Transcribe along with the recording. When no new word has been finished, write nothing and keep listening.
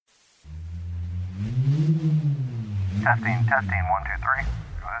Testing, 1, 2, 3.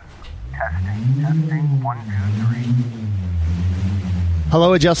 Go ahead. Testing, 1, 2, 3.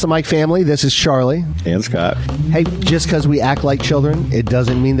 Hello, Adjust the Mic family. This is Charlie. And Scott. Hey, just because we act like children, it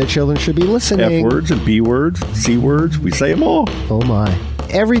doesn't mean that children should be listening. F words and B words, C words, we say them all. Oh my.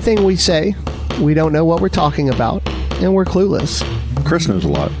 Everything we say, we don't know what we're talking about, and we're clueless. Chris knows a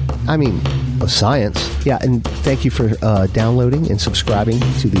lot. I mean, science. Yeah, and thank you for downloading and subscribing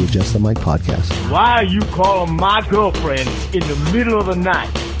to the Adjust the Mic podcast. Why are you calling my girlfriend in the middle of the night?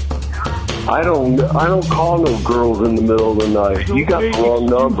 I don't call no girls in the middle of the night. You got the wrong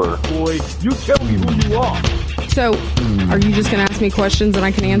number. Boy, you tell me who you are. So, are you just going to ask me questions and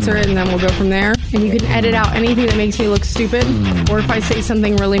I can answer it and then we'll go from there? And you can edit out anything that makes me look stupid, or if I say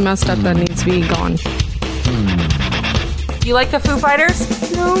something really messed up that needs to be gone. You like the Foo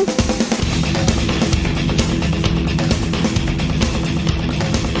Fighters? No.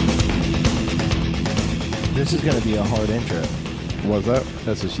 This is going to be a hard intro. What's that?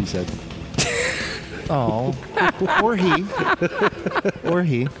 That's what she said. Oh, or he. Or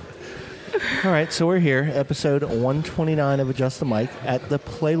he. All right, so we're here, episode 129 of Adjust the Mic at the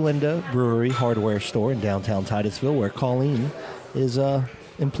Playlinda Brewery hardware store in downtown Titusville, where Colleen is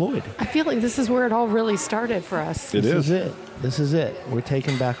employed. I feel like this is where it all really started for us. It is. This is it. We're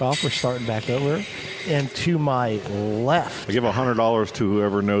taking back off. We're starting back over. And to my left. I give $100 to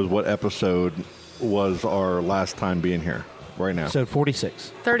whoever knows what episode was our last time being here right now. Episode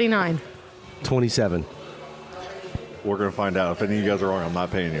 46. 39. 27. We're going to find out. If any of you guys are wrong, I'm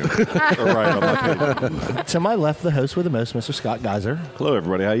not paying you. Or right, I'm not paying you. To my left, the host with the most, Mr. Scott Geiser. Hello,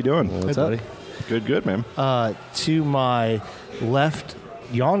 everybody. How you doing? What's Hey, up? buddy. Good, man. To my left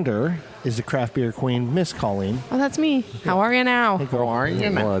yonder is the craft beer queen, Miss Colleen. Oh, that's me. How are you now? How are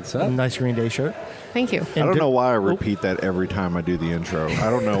you? What's up? Nice Green Day shirt. Thank you. I don't know why I repeat that every time I do the intro. I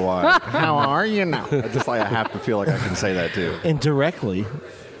don't know why. How are you now? I just like I have to feel like I can say that too. And directly,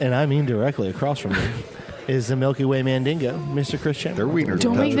 and I mean directly across from me, is the Milky Way Mandingo, Mr. Chris Chandler. They're wieners.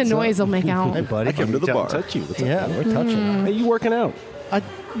 Don't make the noise they'll make out. Hey, buddy. I came to the bar. Touch you. What's up? Yeah, we're touching. Hey, you working out? I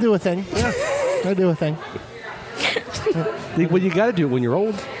do a thing. I do a thing. Well, you got to do it when you're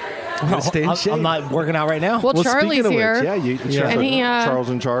old. You gotta stay in shape. I'm not working out right now. Well, Charlie's speaking of here. which, yeah, you And he,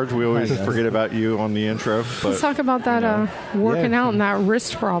 Charles in charge. We always forget about you on the intro. let's But talk about that working Yeah. out and that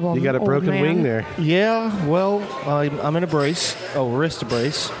wrist problem. you got a old broken man. wing there. Yeah, well, I'm in a brace, a wrist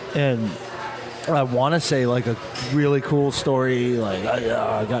brace, and I want to say like a really cool story, like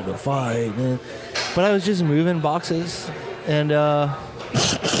I got in a fight, but I was just moving boxes, and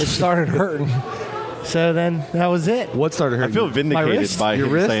it started hurting. So then that was it. What started I hurting? feel you? vindicated wrist? by Your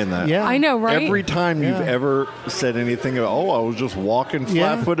him wrist? saying that. Yeah, I know, right? Every time you've Yeah. ever said anything about, I was just walking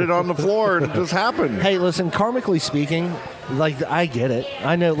Yeah. flat-footed on the floor and it just happened. Hey, listen, karmically speaking, like I get it.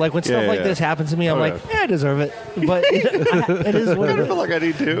 I know, like when stuff Yeah, like yeah. this happens to me, I'm Oh, like, yeah. I deserve it. But it is what I it don't is. feel like I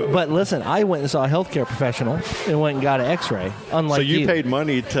need to. But listen, I went and saw a healthcare professional and went and got an X-ray. Unlike So you paid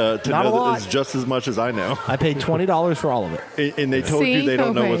money to Not a know that lot. it's just as much as I know. I paid $20 for all of it. And they told See? you they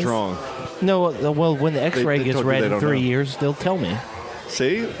don't know what's Co-pays. wrong. No, well, when the X-ray they gets told you read they in don't 3 know. years, they'll tell me.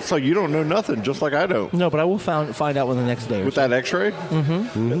 See? So you don't know nothing, just like I don't. No, but I will find out within the next day. Or With so. that X-ray?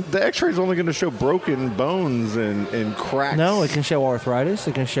 Mm-hmm. The X-ray is only going to show broken bones and cracks. No, it can show arthritis.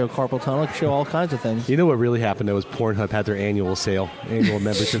 It can show carpal tunnel. It can show all kinds of things. You know what really happened though was Pornhub had their annual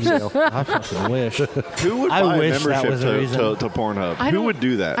membership sale. I fucking wish. Who would I buy a wish that membership was the reason. to Pornhub? I Who don't- would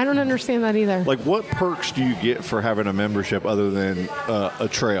do that? I don't understand that either. Like, what perks do you get for having a membership other than a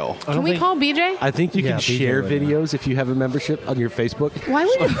trail? Can we call BJ? I think you Yeah, can BJ share would, yeah. videos if you have a membership on your Facebook. Why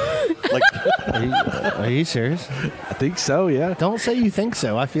would you? Like, Are you serious? I think so, yeah. Don't say you think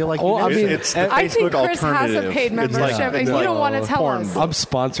so. I feel like Oh, you I know. mean, it's the I think Facebook Chris has a alternative. paid It's membership, like- and it's you like don't want to tell porn. us. I'm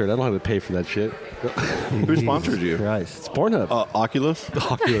sponsored. I don't have to pay for that shit. Who sponsored you? Christ. It's Pornhub. Oculus?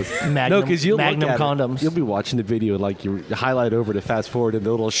 Oculus. Magnum, No, because you'll Magnum look at condoms. It. You'll be watching the video, like you highlight over to fast forward, and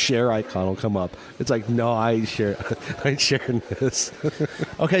the little share icon will come up. It's like, no, I ain't share. I ain't sharing this.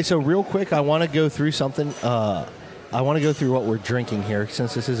 Okay, so real quick, I want to go through something. I want to go through what we're drinking here,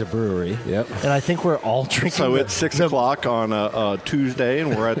 since this is a brewery. Yep. And I think we're all drinking. So it's 6 o'clock on a Tuesday,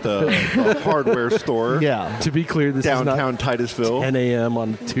 and we're at the hardware store Yeah. To be clear, this downtown is Titusville. not 10 a.m.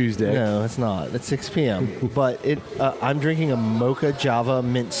 on Tuesday. No, it's not. It's 6 p.m. But I'm drinking a Mocha Java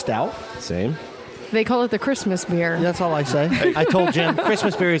Mint Stout. Same. They call it the Christmas beer. That's all I say. I told Jim,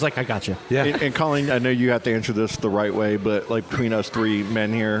 Christmas beer, he's like, I got you. Yeah. And Colleen, I know you have to answer this the right way, but like between us three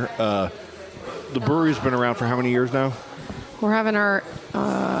men here, the brewery's been around for how many years now? We're having our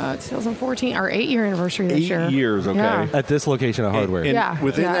 2014, our 8-year anniversary this 8 year. years, okay. Yeah. At this location of Hardware. And Yeah,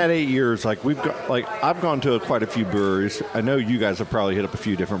 within yeah. that 8 years, like I've gone to quite a few breweries. I know you guys have probably hit up a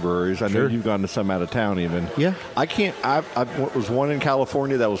few different breweries. I know you've gone to some out of town even. Yeah. I was one in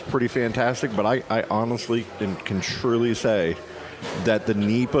California that was pretty fantastic, but I honestly can truly say that the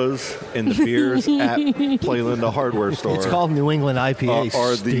NEPAs and the beers at Playland Hardware Store It's called New England IPA.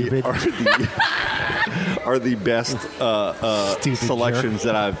 Stupid. are the best Stupid selections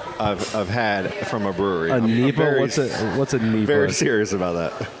that I've had from a brewery. A I'm NEPA? very- What's a NEPA? Very serious about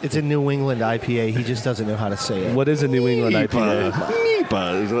that. It's a New England IPA. He just doesn't know how to say it. What is a New England IPA?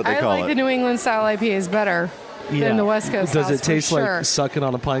 NEPA is what they I call like it. the New England style IPAs better Yeah. than the West Coast. Does styles, it taste for like sure. sucking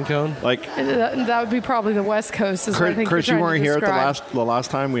on a pine cone? Like That would be probably the West Coast. Is what I think Chris, you're you trying weren't to here at describe. the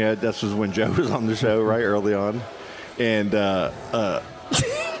last time we had. This was when Joe was on the show, right early on, and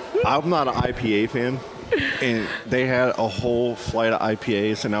I'm not an IPA fan, and they had a whole flight of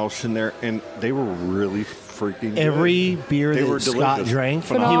IPAs, and I was sitting there, and they were really freaking good. Every beer They were that Scott delicious. drank,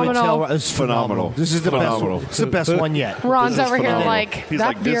 Phenomenal. he would tell it was Phenomenal. This is the Phenomenal. best. It's the best one yet. Ron's This is over here phenomenal. like, He's that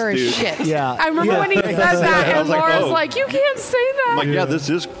like, this beer is dude- shit. Yeah. I remember Yeah. when he said that, I and was like, Laura's oh. like, you can't say that. I'm like, yeah, this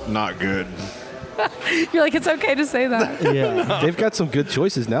is not good. You're like, it's okay to say that. Yeah. They've got some good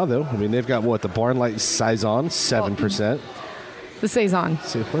choices now, though. I mean, they've got what, the Barn Light Saison, 7%. The Saison.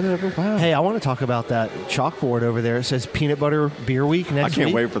 See, whatever. Wow. Hey, I want to talk about that chalkboard over there. It says Peanut Butter Beer Week I next can't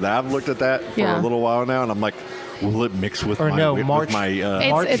week. wait for that. I've looked at that for Yeah. a little while now, and I'm like, will it mix with Or my no, with March- my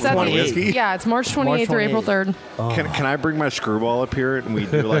March It's at the 28th. whiskey? Yeah, it's March 28th or April 3rd. Can I bring my screwball up here and we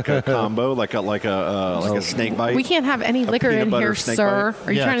do like a combo, like a snake bite? We can't have any liquor peanut in butter here, snake sir. bite?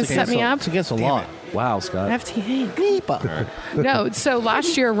 Are you Yeah, trying to it's set me against a- up? It's against a lot. Wow, Scott. FTA. No, so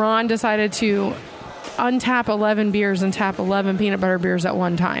last year Ron decided to untap 11 beers and tap 11 peanut butter beers at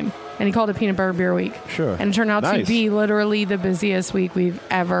one time. And he called it Peanut Butter Beer Week. Sure. And it turned out to Nice. be literally the busiest week we've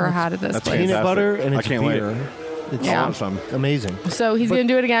ever had at this that's place. Peanut Fantastic. butter and I it's can't beer. wait. It's Yeah. Awesome. amazing. So he's going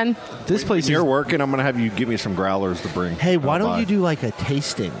to do it again. This place When is you're working, I'm going to have you give me some growlers to bring. Hey, why I'll don't buy. you do like a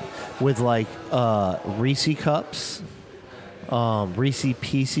tasting with like Reese cups, Reese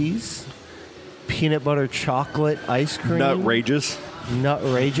Pieces, peanut butter chocolate ice cream, Nutrageous?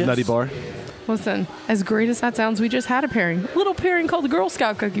 Nutrageous, Nutty Bar. Listen, as great as that sounds, we just had a pairing. A little pairing called the Girl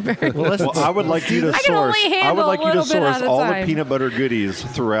Scout Cookie Pairing. Well, let's, Well, I would like you to I can source. only I would handle like a you to little bit source at a all the time. peanut butter goodies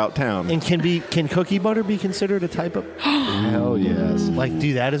throughout town. and can cookie butter be considered a type of Hell yes. like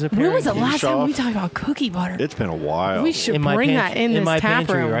do that as a pairing? When was the last time we Bischoff. talked about cookie butter? It's been a while. We should in my bring pantry, that in this my tap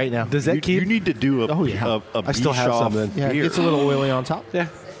pantry room right now? Does that you need to do a Oh, yeah. a I still have Bischoff some then. Yeah, it beer. gets a little oily on top. Yeah.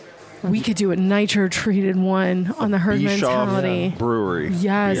 We could do a nitro treated one on the herd Bischoff mentality. Brewery.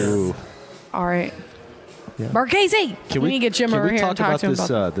 Yes. beer. All right. Yeah. Marchese. Can we need to get Jim can over we here talk and talk about to him this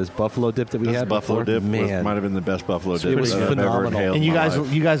about this buffalo dip that we This had buffalo before? dip Man, might have been the best buffalo dip was that I've ever phenomenal. inhaled And you in my guys,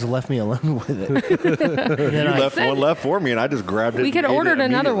 life. you guys left me alone with it. And then You I left one left for me, and I just grabbed it. We and could ate it ordered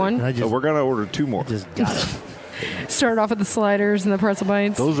another immediately. one. I just- So we're gonna order 2 more. just got it. Start off with the sliders and the pretzel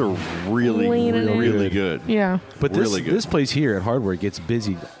bites. Those are really, Leaning in. really good. Yeah. But this Really good. this place here at Hardware gets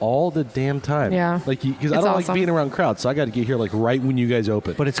busy all the damn time. Yeah. Like because I It's don't awesome. like being around crowds, so I got to get here like right when you guys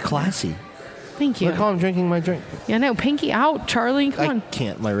open. But it's classy. Thank you. Look how I'm drinking my drink. Yeah, no, pinky out, Charlie. Come I on.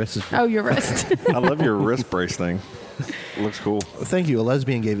 can't. My wrist is. Oh, your wrist. I love your wrist brace thing. Looks cool. Thank you. A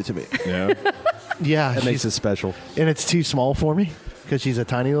lesbian gave it to me. Yeah. Yeah, that makes she's- it special. and it's too small for me because she's a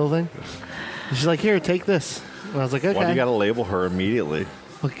tiny little thing. And she's like, "Here, take this." And I was like, "Okay." Why do you got to label her immediately?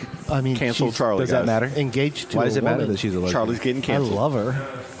 Look, I mean, Cancel she's Charlie. Does that guys. matter? engaged to Why a does it matter woman. that she's a lesbian? Charlie's getting I canceled. love her.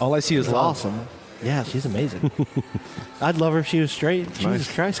 All I see is She's love. awesome. Yeah, she's amazing. I'd love her if she was straight.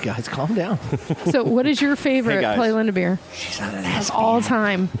 Jesus Christ, guys, calm down. So, what is your favorite Hey, guys. Playland beer of all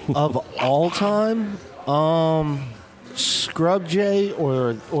time? Of all time, Scrub J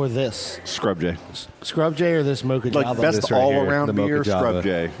or this Scrub J. Scrub J or this Mocha Like Java. best this right all here, around the Mocha beer, Java. Scrub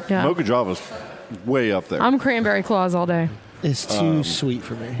J. Yeah. Mocha Java's way up there. I'm cranberry claws all day. It's too sweet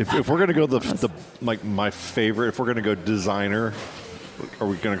for me. If we're gonna go the like my favorite, if we're gonna go designer, are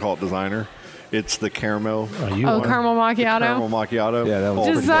we gonna call it designer? It's the caramel. Oh, caramel macchiato. Caramel macchiato. Yeah, that was- all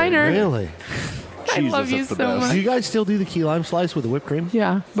the way. Designer. Really? I Jesus, love you that's the so best. much. Do you guys still do the key lime slice with the whipped cream?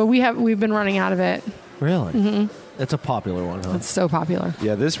 Yeah, but we've been running out of it. Really? That's a popular one, huh? It's so popular.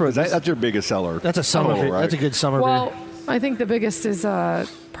 Yeah, this was That's your biggest seller. That's a summer Oh, beer. right. That's a good summer Well, beer. I think the biggest is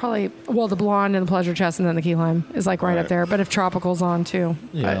probably the blonde and the pleasure chest, and then the key lime is like right up Right. there. But if tropical's on too,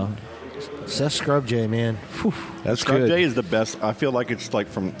 Yeah. That's Scrub J, man. Whew. that's Scrub good. J is the best. I feel like it's like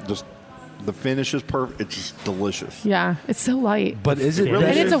from just the finish is perfect. It's just delicious. yeah, it's so light. But is it Really?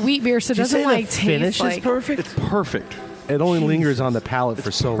 And better? it's a wheat beer, so it Did you doesn't say like the finish taste like. is perfect? It's perfect. it only lingers on the palate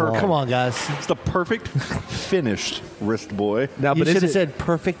for so long. Come on, guys. It's the perfect finished wrist boy. Now, You but should is have it, said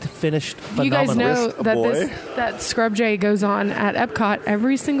perfect finished You guys phenomenal. know Wrist that boy. that Scrub J goes on at Epcot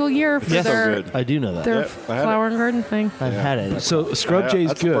every single year for Yes. So their good. I do know that. their Yeah, I had flower and garden thing. I've had it. so Scrub J's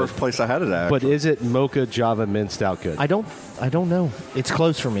That's good, the first place I had it at. but is it mocha Java mint stout good? I don't know. It's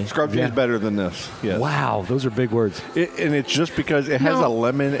close for me. Scrub J Yeah. is better than this. Yes. Wow, those are big words. And it's just because it has No. a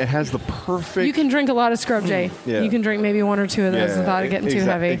lemon. It has the perfect. You can drink a lot of Scrub J. Yeah. You can drink maybe one or two of those Yeah, without it getting too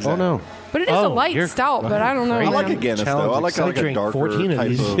exact- heavy. exactly. Oh no. But it is a Oh, light you're- stout, but I don't know. I like a man. Guinness though. Challenge I like a drink darker 14 of type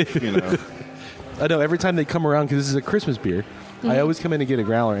these. of, you know. I know every time they come around because this is a Christmas beer, I always come in and get a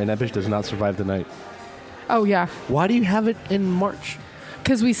growler, and that bitch does not survive the night. Oh yeah, Why do you have it in March?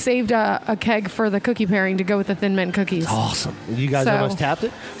 because we saved a keg for the cookie pairing to go with the Thin Mint cookies. Awesome. You guys So- almost tapped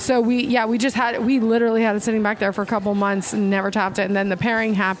it? So we literally had it sitting back there for a couple months and never tapped it. And then the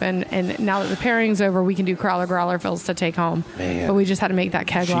pairing happened, and now that the pairing's over, we can do growler fills to take home. Man. But we just had to make that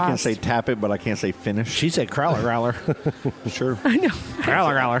keg She can last. say tap it, but I can't say finish. She said crowler growler. Sure. I know.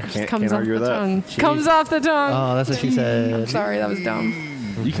 Crowler growler. Can't Comes off argue the with that. tongue. Comes off the tongue. Oh, that's what she I'm said. sorry, that was dumb.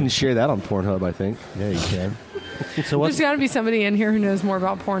 You can share that on Pornhub, I think. Yeah, you can. So what's... There's got to be somebody in here who knows more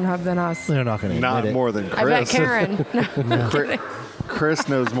about Pornhub than us. They're not going to Not admit it. more than Chris. I bet Karen. Chris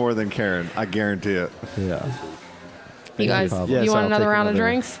knows more than Karen. I guarantee it. Yeah. You guys, Yes, you want I'll another take round of another.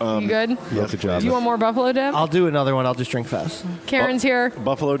 drinks? You good? Mocha Java. Do you want more Buffalo Dip? I'll do another one. I'll just drink fast. Karen's here.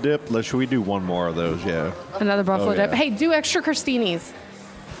 Buffalo dip. Should we do one more of those? Yeah. Another Buffalo Oh, yeah. Dip. Hey, do extra crostinis.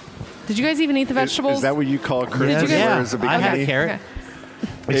 Did you guys even eat the vegetables? Is that what you call Chris Did you guys- wears a bikini? I had Okay, a carrot.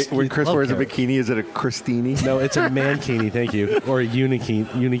 okay. When Chris love wears a carrot. bikini, is it a Christini? No, it's a mankini, thank you. Or a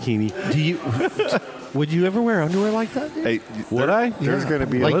unikini. Do you... Would you ever wear underwear like that? Dude? Hey, Would I? There's going to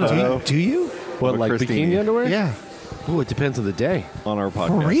be Like, a do photo you? Do you? What, Or like Christini. bikini underwear? Yeah. Ooh, it depends on the day. on our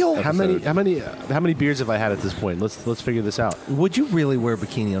podcast. real? How many beers have I had at this point? Let's figure this out. Would you really wear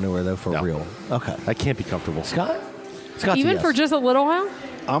bikini underwear, though, for No. real? Okay. I can't be comfortable. Scott? Scott's a Even yes. for just a little while?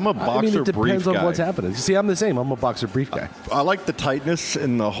 I'm a boxer I mean, it brief depends on guy. what's happening. See, I'm the same. I'm a boxer brief guy. I like the tightness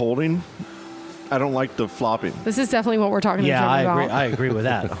in the holding. I don't like the flopping. This is definitely what we're talking to Yeah, Jim I about. agree. I agree with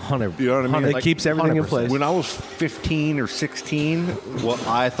that. 100. You know what I mean? 100. It keeps everything in 100%. place. When I was 15 or 16, what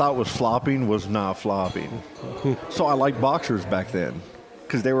I thought was flopping was not flopping. So I liked boxers back then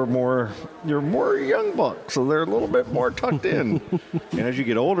because they were you're more young bucks, so they're a little bit more tucked in. And as you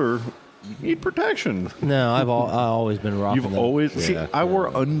get older, you need protection. No, I've always been rocking You've them. always see. Yeah, I wore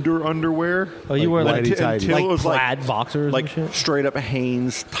underwear. Oh, you wear like, whitey-tighty. until like it was like plaid boxers like and shit? straight up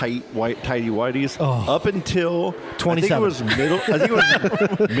Hanes tighty whities. Oh. Up until 27. I think it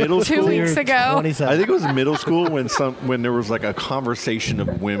was middle 2 school. weeks ago. 27. I think it was middle school when there was like a conversation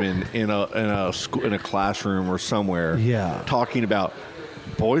of women in a classroom or somewhere. Yeah. talking about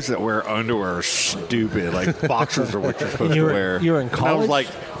boys that wear underwear are stupid. Like boxers are what you're supposed You to were- wear. you were in And I was college?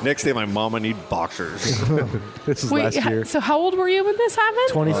 like, next day, my mom, I need boxers. This is Wait, last year. so how old were you when this happened?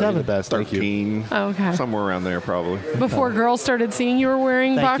 Oh, you're the 27. best. Thank you. 13. Oh, okay. Somewhere around there, probably. Before girls started seeing you were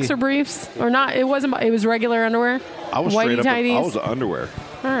wearing Thank boxer you. briefs? Or not? It was regular underwear? I was straight up. I Whitey-tighties? was underwear.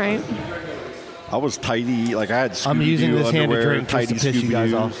 All right. I was tighty. Like I had. Scooby-Doo I'm using this hand to underwear, drink just to tighty piss you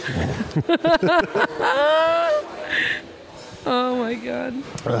guys Scooby-Doos. off. Oh, my God.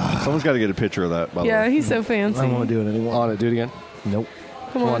 Someone's got to get a picture of that. By the Yeah, way. he's so fancy. I won't do it anymore. On it. Do it again. Nope.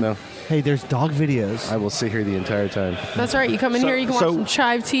 Come Come on. on now. Hey, there's dog videos. I will sit here the entire time. That's right. You come in So- here, you can watch so- some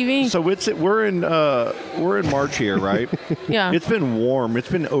Chive TV. So we're in March here, right? Yeah. It's been warm. It's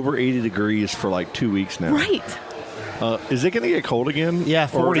been over 80 degrees for like 2 weeks now. Right. Is it going to get cold again? Yeah, Or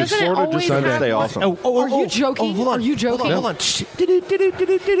 40. does Doesn't it Florida just always stay happen? awesome? Are you joking? hold on. Are you joking? Hold on. Shh.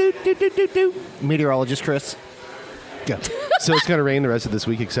 Do-do-do-do-do-do-do-do-do-do. Meteorologist Chris. Go. So it's going to rain the rest of this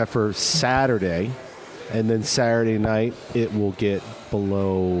week except for Saturday. And then Saturday night, it will get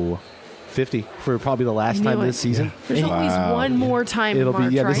below 50 for probably the last I knew time it. this season. There's always one more time It'll in be-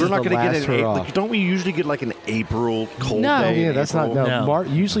 March, yeah, right? this We're is not the going to get last an hurrah. like, don't we usually get like an April cold No. day? Yeah, in that's April? not No.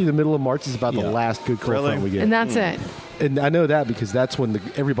 Usually the middle of March is about Yeah. the last good cold Really? front we get. and that's it. And I know that because that's when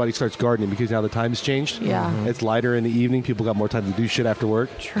everybody starts gardening because now the time's changed. Yeah. Mhm. It's lighter in the evening. People got more time to do shit after work.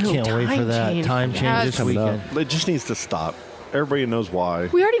 True. Can't wait for that. change. Time change Yes. this Coming up. weekend. It just needs to stop. Everybody knows why.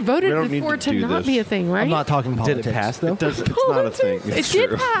 We already voted We don't need for it to to do not this. be a thing, right? I'm not talking Did politics. it pass though? It doesn't. It's not a thing. It It's did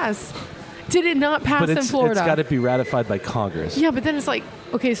true. pass. Did it not pass But in it's Florida? got to be ratified by Congress. Yeah, but then it's like,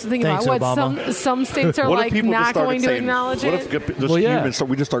 okay, so think Thanks, about what Obama. some states are What if like people just not started going to saying, acknowledge what it. if the Well, yeah. humans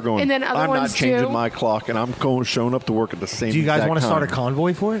we just start going, And then other I'm not ones changing do. my clock and I'm showing up to work at the same Do you guys exact want to start a time.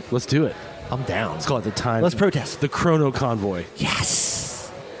 convoy for it? Let's do it. I'm down. Let's call it the time. Let's protest. The Chrono Convoy.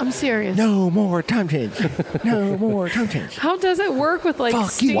 Yes. I'm serious. No more time change. No more time change. How does it work with like Fuck you.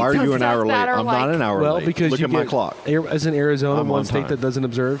 states Why are you and an stuff hour late? that are I'm like, not an hour Well, late. because Look you at my get- clock. As in Arizona, I'm one on state time. that doesn't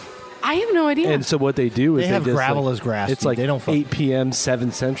observe. I have no idea. And so what they do is They have just, gravel like, as grass, It's dude. like They don't fuck- 8 p.m.,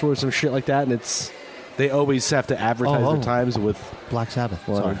 7 Central or some shit like that, and they always have to advertise Oh, their times with Black Sabbath.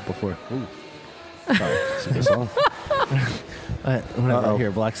 one Sorry. before. Ooh. Sorry, it's a good song. Whenever I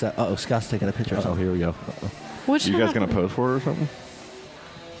hear Black Sabbath. Oh, Scott's taking a picture. Oh, here we go. Which You guys gonna post for it or something?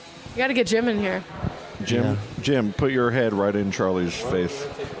 You got to get Jim in here. Jim, Jim, put your head right in Charlie's face.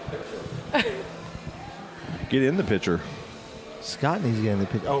 Get in the picture. Scott needs to get in the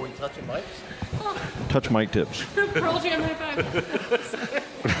picture. Oh, we touching mics? Touch mic tips. Pearl Jam high five.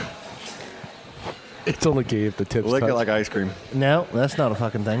 It's only gay if the tips Lick it touch. like ice cream. No, that's not a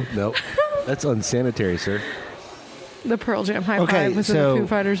fucking thing. Nope. That's unsanitary, sir. The Pearl Jam high Okay, five was in so the Foo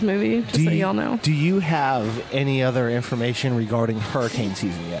Fighters movie, just so y'all know. Do you have any other information regarding hurricane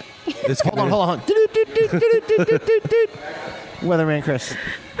season yet? Hold Hold on. Weatherman Chris,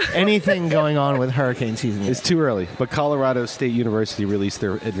 anything going on with hurricane season yet? It's too early, but Colorado State University released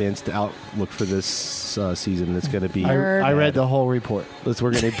their advanced outlook for this season. It's going to be. I read the whole report. We're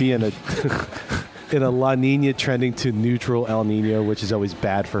going to be in a in a La Nina trending to neutral El Nino, which is always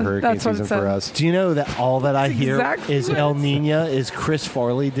bad for hurricane That's what it season for said. us. Do you know that all that I That's hear exactly is what El it Nino is Chris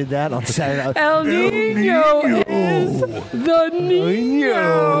Farley did that on Saturday? El Nino is the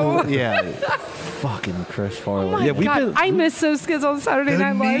Nino. Yeah, fucking Chris Farley. Oh my Yeah, we've God, been- I miss those skits on Saturday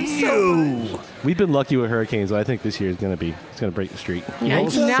Night Live so much. We've been lucky with hurricanes, but I think this year is going to break the streak. Yeah,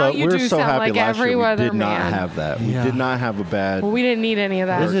 now you we're do so sound happy like last every year we weather did not man. have that. We Yeah. did not have a bad. Well, we didn't need any of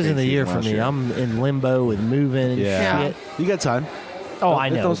that. This isn't the year for last me. year. I'm in limbo with moving and Yeah. shit. You got time. Oh, I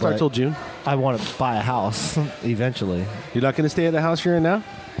It know. don't start but till June. I want to buy a house eventually. You're not going to stay at the house you're in now?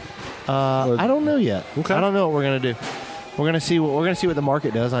 I don't know yet. Okay. I don't know what we're gonna do. We're gonna see what the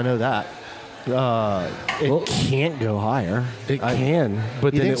market does. I know that. It can't go higher. It can,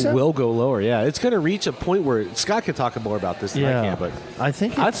 but You then think it so? will go lower. Yeah, it's going to reach a point where Scott can talk more about this than I can, but I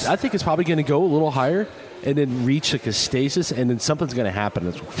think I it's, think it's probably going to go a little higher and then reach like a stasis, and then something's going to happen.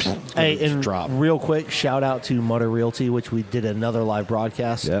 It's Hey, gonna and drop. real quick, shout out to Mutter Realty, which we did another live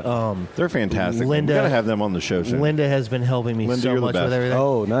broadcast. Yeah. They're fantastic. Linda- we gotta have them on the show soon. Linda has been helping me Linda, so you're the much with best. everything.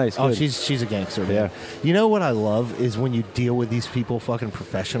 Oh, nice. Oh, Good. she's a gangster. Man. Yeah. You know what I love is when you deal with these people fucking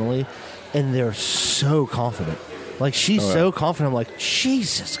professionally, and they're so confident. Like she's so confident. I'm like,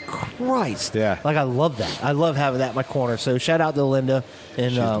 Jesus Christ. Yeah. Like I love that. I love having that in my corner. So shout out to Linda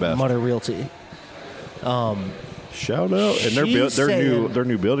and She's the best. Mutter Realty. Shout out, and She's saying- their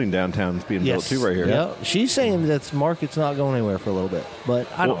new building downtown is being built too right here. Yeah. She's saying that market's not going anywhere for a little bit, but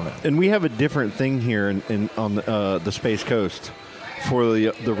I don't know. And we have a different thing here on the Space Coast for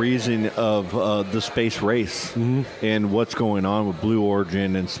the reason of the space race and what's going on with Blue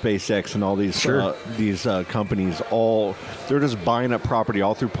Origin and SpaceX and all these companies. All they're just buying up property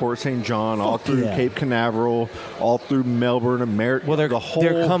all through Port St. John, all through yeah. Cape Canaveral, all through Melbourne, America. Well, the whole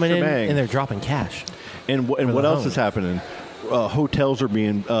they're coming shebang. in and they're dropping cash. And the what else home. is happening? Hotels are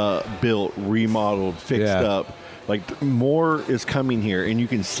being built, remodeled, fixed Yeah. up. Like more is coming here, and you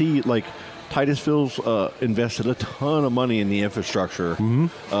can see like Titusville's invested a ton of money in the infrastructure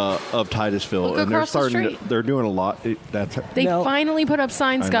of Titusville, Look and they're across the starting. street. They're doing a lot. They Now- finally put up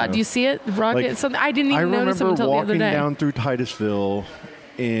signs, I Scott. know. Do you see it? Rocket. Like, Something I didn't I even notice them remember until the other walking day. down through Titusville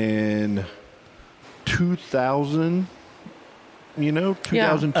in 2000.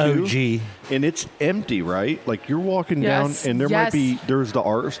 2002. OG. And it's empty, right? Like you're walking Yes, down, and there's the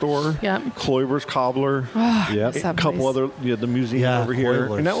art store, Yep. Kloiber's Cobbler, Yep. a That couple place. other, the museum Yeah, over here,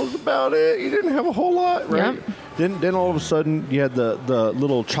 Kloiber's. and that was about it. You didn't have a whole lot, right? Yep. Then all of a sudden you had the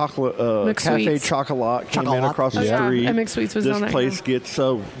little chocolate cafe McSweets. Chocolat came in Chocolat. across the Oh, yeah. street. And McSweets was this on that, place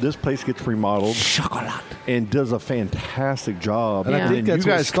gets remodeled Chocolate. and does a fantastic job. And I think that's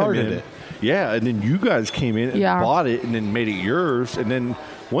you what guys come started in- it. Yeah, and then you guys came in and Yeah. bought it and then made it yours. And then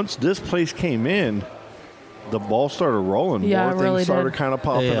once this place came in, the ball started rolling. Yeah, More it things really started did. kind of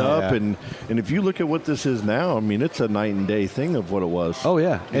popping Yeah. up. Yeah. And if you look at what this is now, I mean, it's a night and day thing of what it was. Oh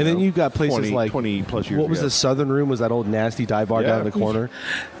yeah, and then you've got places 20 like 20 plus years What was ago. the Southern Room? Was that old nasty dive bar Yeah. down in the corner?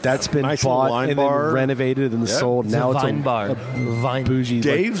 That's been Nice little bought wine and bar. then renovated and Yeah. sold. It's Now a it's vine bar. a Vine. bougie.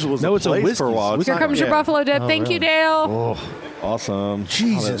 Dave's was no, a it's place whiskey. for a while. It's Here not- comes your yeah. Buffalo Dip. Thank you, Dale. Oh, awesome.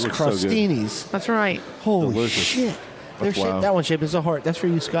 Jesus Oh, that looks so good. Crostinis. That's right. Holy Delicious. shit. That's Their wow. shape, that one shape is a heart. That's for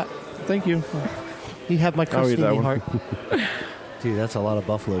you, Scott. Thank you. You have my I'll eat that Crostini one. heart. Dude, that's a lot of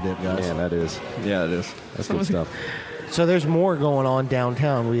buffalo dip, guys. Man, that is Yeah, it is. that's good stuff. So there's more going on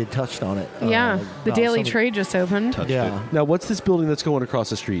downtown. We had touched on it. Yeah. The about Daily some- Trade just opened. Yeah. Now, what's this building that's going across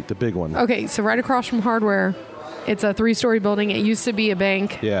the street? The big one. Okay, so right across from Hardware, It's a 3-story building. It used to be a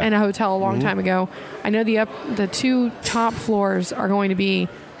bank and a hotel a long time ago. I know the 2 top floors are going to be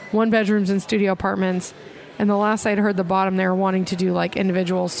 1-bedrooms and studio apartments. And the last I'd heard, the bottom, they were wanting to do like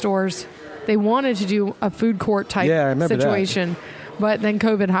individual stores. They wanted to do a food court type situation. But then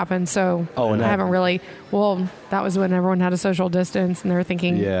COVID happened, so I haven't really. Well, that was when everyone had a social distance, and they were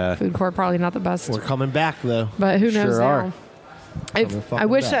thinking food court probably not the best. We're coming back, though. But who knows Sure now? I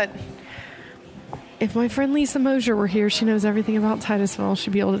wish that if my friend Lisa Mosier were here, she knows everything about Titusville.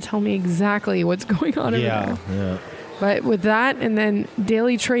 She'd be able to tell me exactly what's going on over there. Yeah. But with that, and then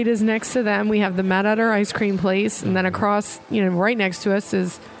Daily Trade is next to them. We have the Mad Hatter Ice Cream Place, and then across, right next to us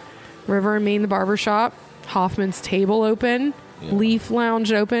is River and Maine, the barber shop. Hoffman's Table open. Leaf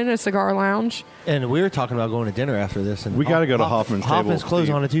Lounge open, a cigar lounge. And we were talking about going to dinner after this. And We got to go to Hoffman's Table. Hoffman's closed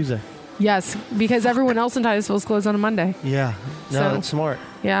Steve. on a Tuesday. Yes, because everyone else in Titusville is closed on a Monday. Yeah. No, So- that's smart.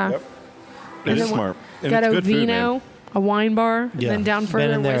 Yeah. Yep. And It is then smart. And Got it's a good food, Vino, man. a wine bar, and Yeah. then down Been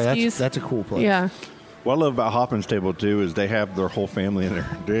further in there. whiskeys. That's a cool place. Yeah. What I love about Hoffman's Table, too, is they have their whole family in there.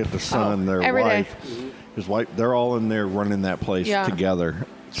 They have their son, their every day. wife, his wife. They're all in there running that place Yeah. together.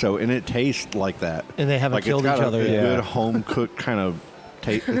 So, and it tastes like that. And they haven't like killed it's got each other a yet. good home-cooked kind of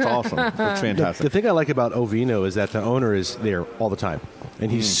taste. It's awesome. It's fantastic. The thing I like about Ovino is that the owner is there all the time, and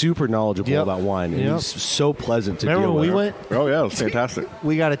he's super knowledgeable Yep. about wine, and Yep. he's so pleasant to Remember deal when with. we went? Oh, yeah, it was fantastic.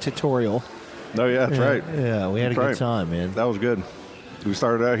 We got a tutorial. Oh, yeah, that's right. Yeah, we had a That's good right. time, man. That was good. We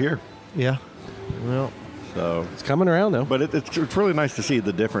started out here. Yeah. Well, So, It's coming around though. but it's really nice to see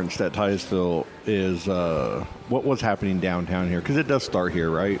the difference that Titusville is, what was happening downtown here, because it does start here,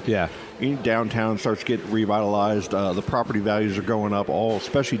 right? Yeah. Downtown starts to get revitalized. The property values are going up,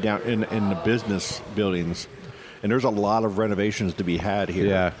 especially down in the business buildings. And there's a lot of renovations to be had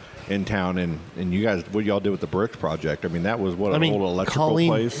here in town. And you guys, what y'all did with the Bricks project, I mean, that was what, a whole electrical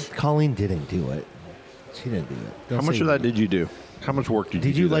place? Colleen didn't do it. She didn't do it. Don't How much say of that did you do? How much work did you do?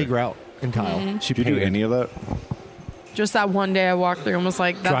 Did you lay there? grout and tile? Mm-hmm. She Did you do painted. any of that? Just that one day I walked through and was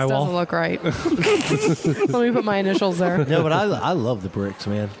like, that Drywall? doesn't look right. Let me put my initials there. No, but I love the Bricks,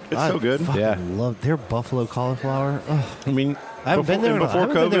 man. It's I so good. fucking Yeah. love their buffalo cauliflower. Ugh. I mean, I haven't been there. I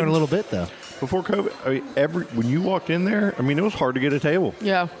haven't been there in a little bit though. Before COVID, I mean, when you walked in there, I mean, it was hard to get a table.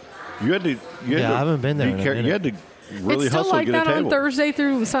 Yeah. You had to. Yeah, I haven't been there in a minute. You had to really it's still hustle like to get that a on table. Thursday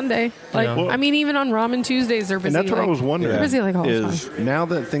through Sunday. Like, Yeah. I mean, even on Ramen Tuesdays, they're busy. And that's what I like- was wondering. They're busy like all the is time. now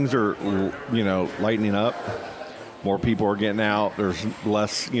that things are, lightening up, more people are getting out. There's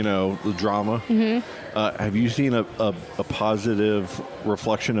less, the drama. Mm-hmm. Have you seen a positive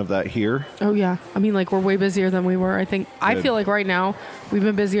reflection of that here? Oh yeah, I mean, like we're way busier than we were. I think I Good. feel like right now we've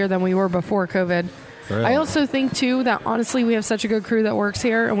been busier than we were before COVID. Really? I also think too that honestly we have such a good crew that works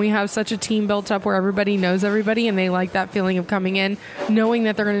here, and we have such a team built up where everybody knows everybody, and they like that feeling of coming in, knowing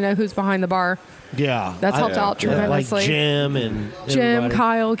that they're going to know who's behind the bar. Yeah, That's helped out like tremendously. Jim and Jim, everybody.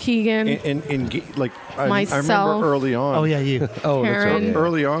 Kyle, Keegan, I Myself. remember early on. Oh yeah, you. Oh, Karen. that's right.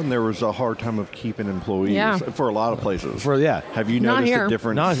 Early on, there was a hard time of keeping employees Yeah. for a lot of places. Have you Not noticed here. a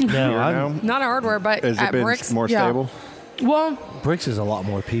difference No, here I'm- now? not at hardware, but Has it at been Bricks more yeah. stable? Well, Bricks is a lot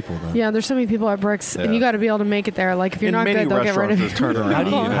more people though. yeah, there's so many people at Bricks, and Yeah. you got to be able to make it there. Like if you're And not many good, they'll get rid of you. restaurants just turn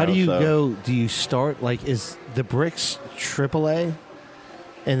around. How do you so- go? Do you start like is the Bricks AAA,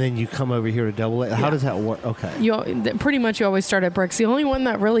 and then you come over here to double A? How does that work? Okay. Pretty much you always start at Bricks. The only one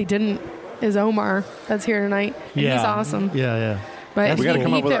that really didn't is Omar that's here tonight. And he's awesome. Yeah, yeah. But We got to he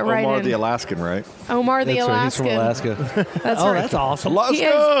come up with fit right Omar in. the Alaskan, right? Omar the That's right. He's Alaskan. from Alaska. That's Oh, right. that's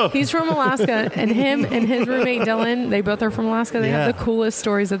awesome. He's from Alaska, and him and his roommate Dylan, they both are from Alaska. They Yeah. have the coolest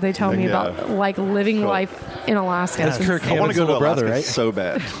stories that they tell me Yeah. about, like living Cool. life in Alaska. That's Kirk I want to Hammett's go to little brother, Alaska right? so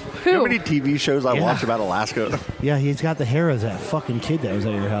bad. Who? You know how many TV shows I Yeah. watch about Alaska? Yeah, he's got the hair of that fucking kid that was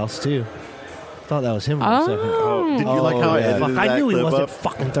at your house too. Thought that was him for a second. Oh. Did you like how I yeah. edited Fuck, that I knew he clip wasn't up?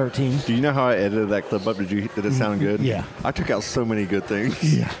 fucking 13. Do you know how I edited that clip up? Did it sound good? Yeah. I took out so many good things.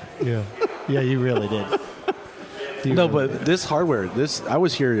 Yeah, you really did. No, but this hardware, I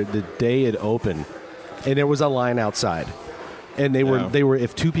was here the day it opened, and there was a line outside, and they were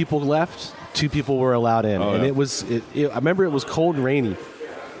if two people left, two people were allowed in, Oh, and yeah. it was I remember it was cold and rainy,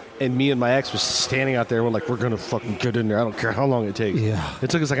 and me and my ex was standing out there, and we're like, we're gonna fucking get in there. I don't care how long it takes. Yeah. It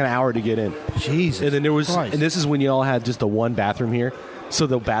took us like an hour to get in. Jesus. And then there was, Christ. and this is when you all had just the one bathroom here. So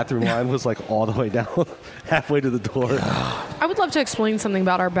the bathroom line was like all the way down, halfway to the door. I would love to explain something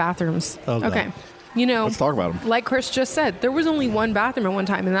about our bathrooms. Oh, God. Okay. You know, Let's talk about them. like Chris just said, there was only one bathroom at one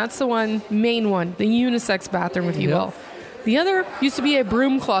time, and that's the main one, the unisex bathroom, if you Yep. will. The other used to be a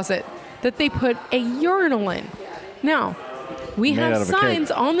broom closet that they put a urinal in. Now, we Made out have of a cake.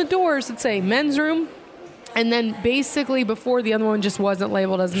 signs on the doors that say men's room, and then basically before the other one just wasn't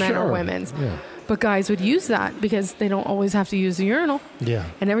labeled as men or Sure. women's. Yeah. But guys would use that because they don't always have to use the urinal. Yeah.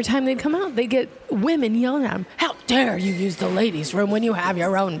 And every time they'd come out, they'd get women yelling at them, how dare you use the ladies' room when you have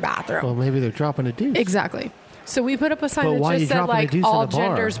your own bathroom? Well, maybe they're dropping a dude. Exactly. So we put up a sign But that why are you just said, dropping the like, deuce in all the bar?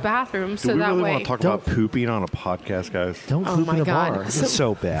 genders bathrooms. Do So we that really way. want to talk about pooping on a podcast, guys? Don't Oh poop my in a God. bar. It's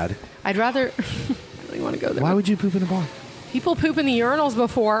so bad. I'd rather. really want to go there. Why would you poop in a bar? People poop in the urinals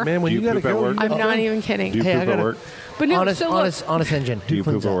before. Man, when Do you you gotta poop at go, work? you I'm gotta not go. even kidding. Do you Hey, I poop at gotta- work? But no, honest, so look, honest engine. Do you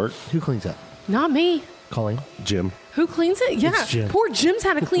Who cleans poop at up? work? Who cleans up? not me. Colleen. Jim. Who cleans it? Yeah. It's Jim. Poor Jim's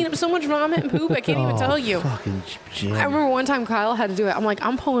had to clean up so much vomit and poop. I can't even tell you. Fucking Jim. I remember one time Kyle had to do it. I'm like,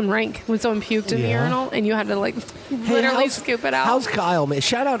 I'm pulling rank when someone puked in the Yeah. urinal, and you had to like Hey, literally how's- scoop it out. How's Kyle, man?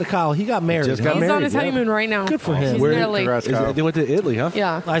 Shout out to Kyle. He got married. Just got He's married, on his yeah. honeymoon right now. Good for him. He's Where- in Italy. Congrats, Is Kyle. it, they went to Italy, huh?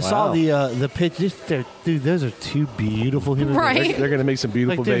 Yeah. I saw Wow. the pictures. Dude, those are two beautiful human Right. beings. They're going to make some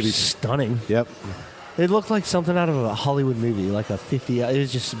beautiful Like they're babies. stunning. Yep. It looked like something out of a Hollywood movie, like a 50. It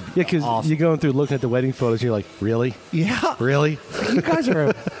was just Yeah, because awesome. you're going through looking at the wedding photos, and you're like, really? Yeah, Really? you guys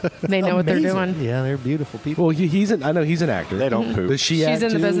are. They know what they're amazing. doing. Yeah, they're beautiful people. Well, I know he's an actor. They don't poop. Does she She's act in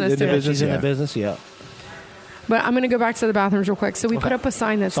the too? business, too. She's in Yeah. the business. Yeah. But I'm going to go back to the bathrooms real quick. So we put up a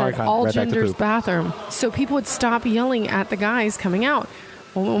sign that Sorry, said Kyle. all Right back to genders poop. bathroom. So people would stop yelling at the guys coming out.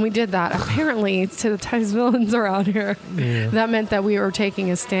 Well, when we did that, apparently to the Times villains around here, that meant that we were taking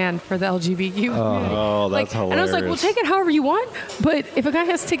a stand for the LGBTQ community. Oh, that's And I was like, well, hilarious. take it however you want, but if a guy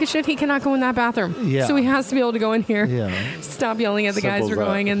has to take a shit, he cannot go in that bathroom. Yeah. So he has to be able to go in here. Yeah. Stop yelling at the Simple guys as for that.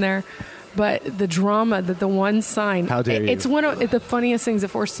 going in there. But the drama that the one sign, How dare you. it's one of the funniest things.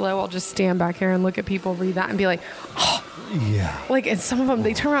 If we're slow, I'll just stand back here and look at people read that and be like, Yeah. like, and some of them,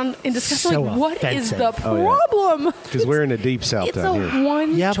 they turn around in disgust. So Like, what is offensive. the Oh, yeah. problem? Because we're in the deep south It's down a here.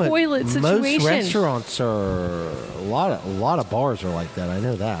 one Yeah, but toilet situation. most restaurants are a lot of bars are like that. I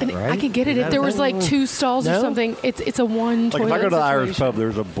know that, And right? I could get it Is if that there a was thing? like two stalls or No? something. It's a one Like toilet if I go to the Irish situation. pub,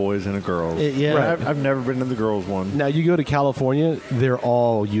 there's a boys and a girls. Yeah. Right. I've never been to the girls one. Now, you go to California, they're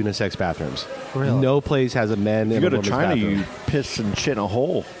all unisex bathrooms. Really? No place has a men If and you a go to women's China, bathroom. you piss and shit in a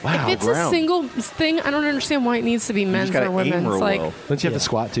hole. Wow, If it's a single thing, I don't understand why it needs to be men's just gotta or aim women's. real Like, well. Don't you have to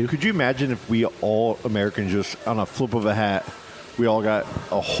squat, too? Could you imagine if we all Americans just on a flip of a hat, we all got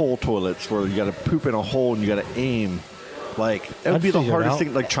a hole toilets where you got to poop in a hole and you got to aim. Like that would I'd be the figure it hardest out.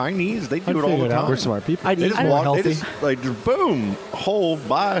 thing. Like Chinese, they do I'd it all figure the it out. time. We're smart people. I'd They eat just more walk. healthy. They just like just boom, hole,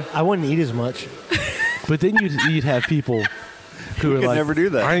 bye. I wouldn't eat as much. But then you'd have people who are could like, never do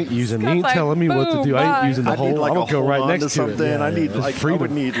that. I ain't using, Scott's you ain't like, telling me what to boom, do. I bye. ain't using the I need hole. like I'm a going to go hold right on next to to something. it. I need Just like I freedom.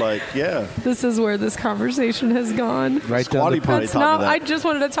 would need like this is where this conversation has gone. Right down Squatty the potty. That's taught me not. that. I just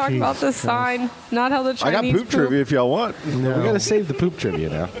wanted to talk about the sign, not how the I got Chinese poop trivia if y'all want. We got to save the poop trivia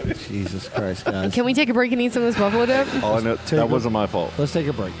now. Jesus Christ, guys. Can we take a break and eat some of this buffalo dip? Oh, I know that wasn't my fault. Let's take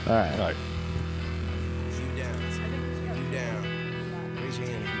a break. All right. All right.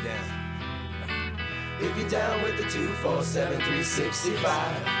 If you're down with the 247 365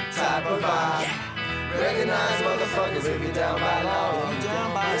 type of vibe, recognize motherfuckers if you're down by law.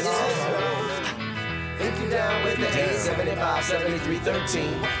 If you're down with the 875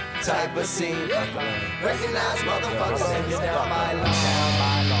 7313 type of scene, recognize motherfuckers if you're down by law.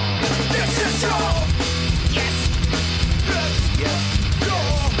 This is your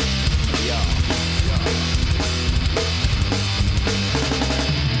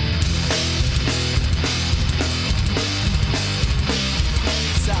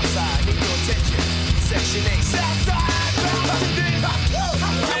Southside, need your attention. Section 8. Southside, bound to be.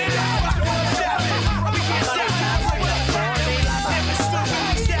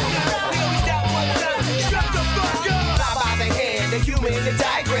 The human in the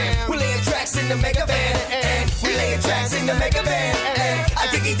diagram. We laying tracks in the mega van, and we laying tracks in the mega van, and I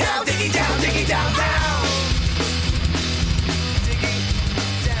dig it down, dig it down, dig it down, down. Dig it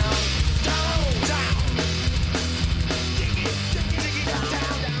down, down, down. Dig it down,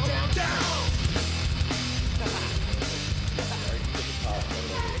 down, down, down.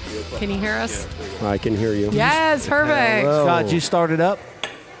 Can you hear us? I can hear you. Yes, perfect. Scott, you started up.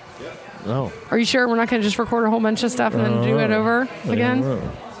 No. Are you sure we're not going to just record a whole bunch of stuff and then do it over again,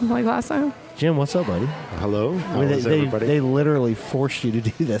 like last time? Jim, what's up, buddy? Hello. How They, is everybody? they literally forced you to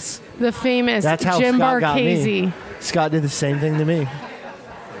do this. The famous That's how Jim Scott got Barchese, me. Scott did the same thing to me.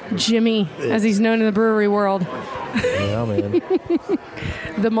 Jimmy, as he's known in the brewery world, Yeah, man.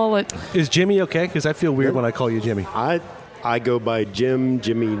 the mullet. Is Jimmy okay? Because I feel weird when I call you Jimmy. I go by Jim,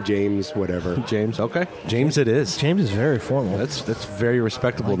 Jimmy, James, whatever. James, okay. James it is. James is very formal. That's a very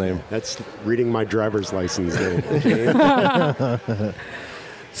respectable name. That's reading my driver's license name. James.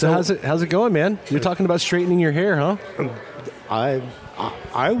 So how's it going, man? You're talking about straightening your hair, huh? I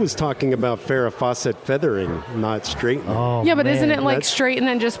I was talking about Farrah Fawcett feathering, not straightening. Oh, Yeah, but man. isn't it like straight and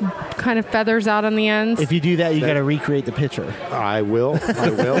then just kind of feathers out on the ends? If you do that, you got to recreate the picture. I will.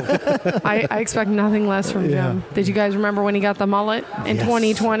 I expect nothing less from Jim. Did you guys remember when he got the mullet in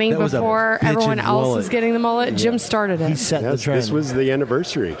 2020 That was a before everyone bitchin' else mullet. was getting the mullet? Jim started it. He set the Yes, trend. this was the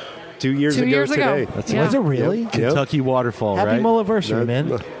anniversary. 2 years 2 ago years ago. today. Yeah. Was it really? Yep. Kentucky waterfall, Happy right? mulliversary, man.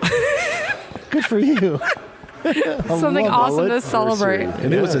 Good for you. Something love awesome to mullet celebrate. anniversary.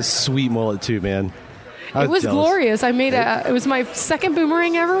 And it was a sweet mullet too, man. I It was jealous. glorious. I made it was my second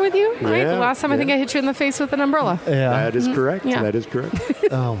boomerang ever with you, right? Yeah, The last time I think yeah. I hit you in the face with an umbrella. Yeah. That is correct. Yeah. That is correct.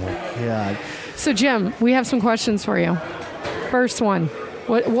 Oh my God. So Jim, we have some questions for you. First one.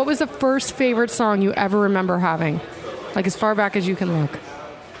 What was the first favorite song you ever remember having? Like as far back as you can look.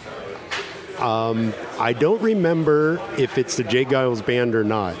 I don't remember if it's the Jay Giles Band or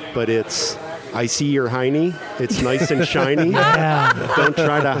not, but it's I See Your Hiney. It's nice and shiny. Yeah. Don't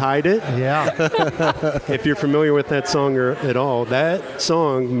try to hide it. Yeah. If you're familiar with that song at all, that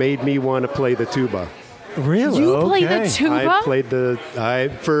song made me want to play the tuba. Really? You played Okay. the tuba? I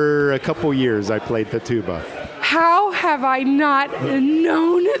played for a couple years. I played the tuba. How have I not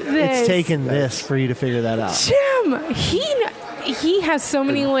known this? It's taken this for you to figure that out. Jim, he has so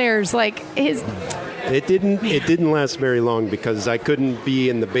many layers. Like his It didn't last very long because I couldn't be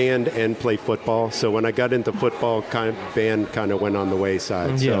in the band and play football. So when I got into football, band kind of went on the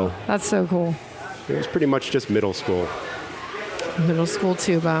wayside. So That's so cool. it was pretty much just middle school. Middle school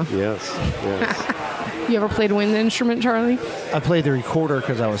tuba. Yes. You ever played wind instrument, Charlie? I played the recorder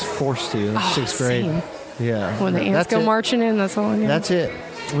because I was forced to in sixth grade. Same. Yeah. When the ants That's go it. marching in, that's all I knew. That's it.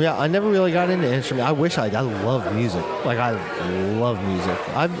 Yeah, I never really got into instrument. I wish I love music. Like I love music.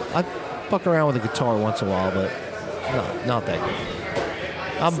 I fuck around with a guitar once in a while, but not that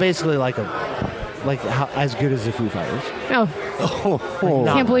good. I'm basically as good as the Foo Fighters. Oh,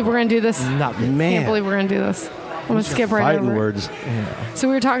 can't believe we're gonna do this. Not good. Can't believe we're gonna do this. I'm gonna skip right Fighting over. it. words. So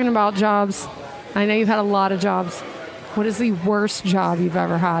we were talking about jobs. I know you've had a lot of jobs. What is the worst job you've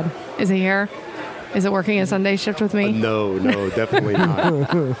ever had? Is it here? Is it working a Sunday shift with me? No, definitely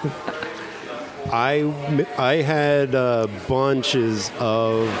not. I had bunches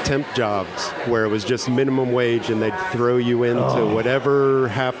of temp jobs where it was just minimum wage and they'd throw you into whatever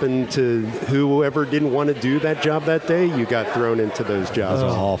happened to whoever didn't want to do that job that day, you got thrown into those jobs.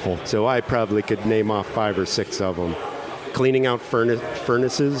 That's awful. So I probably could name off 5 or 6 of them. Cleaning out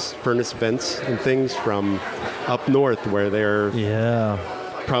furnaces, furnace vents and things from up north where they're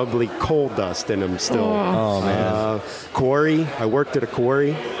probably coal dust in them still. Oh, man. Quarry. I worked at a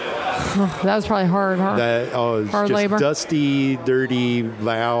quarry. That was probably hard, huh? It's Hard just labor. dusty, dirty,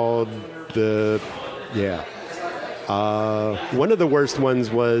 loud. One of the worst ones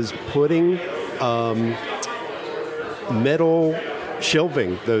was putting metal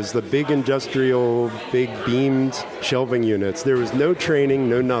shelving. The big industrial, big beamed shelving units. There was no training,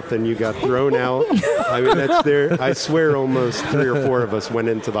 no nothing. You got thrown out. I mean, that's there. I swear, almost 3 or 4 of us went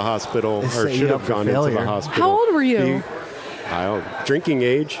into the hospital, or set you should up have for gone into failure. the hospital. How old were you? Drinking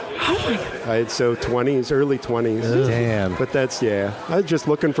age. I had 20s, early 20s. Damn. But that's, I was just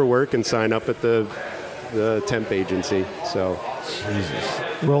looking for work and sign up at the temp agency. So, Jesus.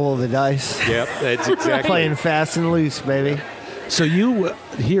 Roll of the dice. yep, that's exactly. Playing fast and loose, baby. So you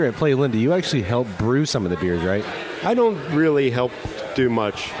here at Play Linda, you actually help brew some of the beers, right? I don't really help do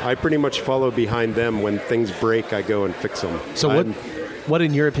much. I pretty much follow behind them. When things break, I go and fix them. So what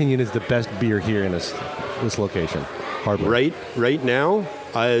in your opinion is the best beer here in this location? Hardwood. Right now,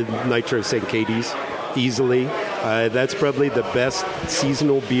 Nitro St. Katie's, easily. That's probably the best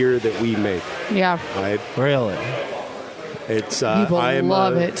seasonal beer that we make. Yeah. Really? It's People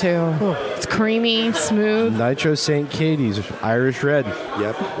love it too. It's creamy, smooth. Nitro St. Katie's Irish Red.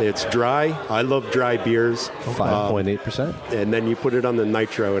 Yep, it's dry. I love dry beers. 5.8%. And then you put it on the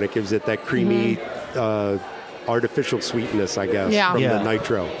nitro, and it gives it that creamy, artificial sweetness, I guess, from the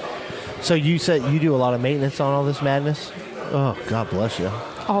nitro. So you said you do a lot of maintenance on all this madness? Oh, God bless you.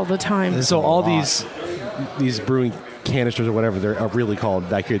 All the time. So all these brewing canisters or whatever they're really called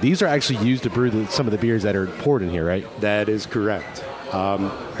back here, these are actually used to brew some of the beers that are poured in here, right? That is correct.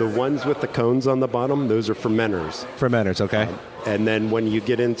 The ones with the cones on the bottom, those are fermenters. Fermenters, okay. And then when you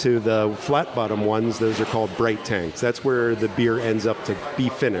get into the flat bottom ones, those are called bright tanks. That's where the beer ends up to be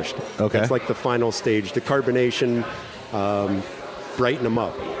finished. Okay. It's like the final stage. The carbonation, brighten them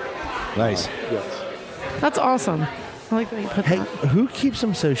up. Nice. Yes. That's awesome. I like that you put Hey, that. who keeps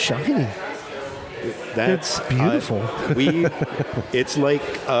them so shiny? That's It's beautiful. It's like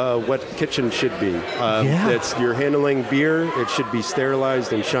what kitchen should be. You're handling beer. It should be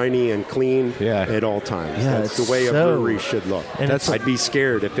sterilized and shiny and clean at all times. Yeah, that's it's the way a so- brewery should look. And I'd be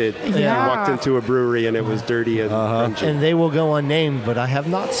scared if it Yeah. walked into a brewery and it was dirty and grungy. And they will go unnamed, but I have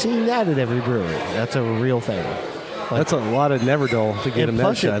not seen that at every brewery. That's a real thing. That's a lot of Neverdole to get them that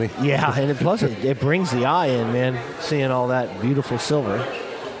plus shiny. it brings the eye in, man, seeing all that beautiful silver.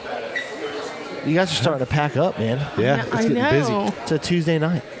 You guys are starting to pack up, man. Yeah, it's I getting know. busy. It's a Tuesday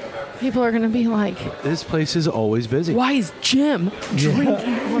night. People are going to be like, This place is always busy. why is Jim drinking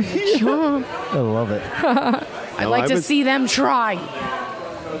on the job? I love it. I'd like to see them try.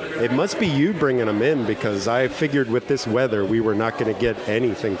 It must be you bringing them in because I figured with this weather we were not going to get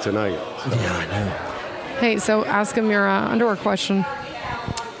anything tonight. Yeah, I know. Hey, so ask him your underwear question.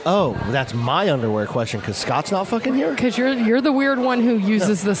 Oh, that's my underwear question because Scott's not fucking here? Because you're the weird one who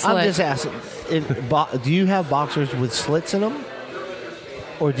uses the slit. I'm just asking. Do you have boxers with slits in them?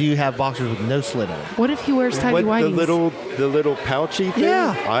 Or do you have boxers with no slit in them? What if he wears tidy What, whities? the little pouchy thing?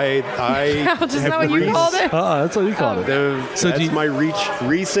 Yeah. I Pouch, is have that what you reached- called it? That's what you called it. That's my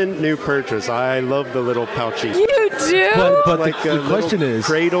recent new purchase. I love the little pouchy. You do? But like the a question little is,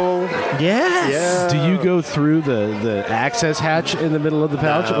 cradle. Yes. Yeah. do you go through the access hatch in the middle of the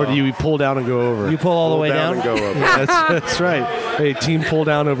pouch, or do you pull down and go over? You pull all the way down? and go over. That's right. Hey, team pull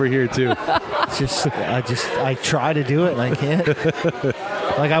down over here too. I try to do it and I can't.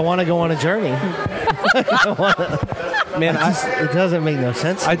 Like I want to go on a journey. Man, It doesn't make no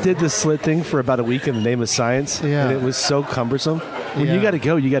sense. I did this slit thing for about a week in the name of science, Yeah. and it was so cumbersome. When Yeah. you got to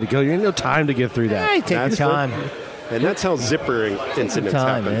go, you got to go. You ain't no time to get through that. Hey, take your That's time. And that's how zipper incidents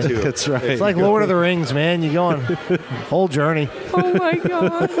time, happen man. too. That's right. It's like Lord of the Rings, man. You go on whole journey. Oh my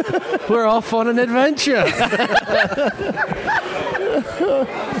God. We're off on an adventure.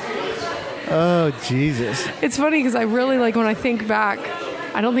 Oh, Jesus. It's funny because I really like when I think back,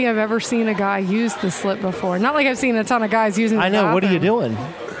 I don't think I've ever seen a guy use the slit before. Not like I've seen a ton of guys using the I know. What are you bathroom. doing?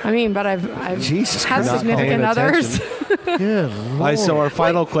 I mean, but I've Jesus had Christ. significant Not paying others. Good All right, so our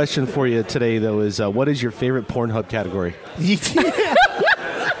final question for you today, though, is what is your favorite Pornhub category?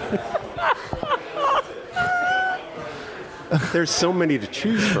 There's so many to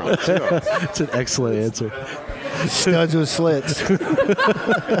choose from too. That's an excellent answer. Studs with slits.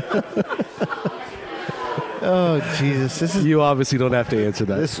 Oh, Jesus. This is You obviously don't have to answer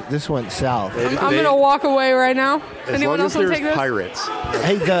that. this went south. I'm going to walk away right now. As Anyone long else as want to there's take this? pirates.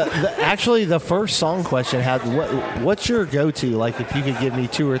 Hey, actually, the first song question had what's your go-to? Like, if you could give me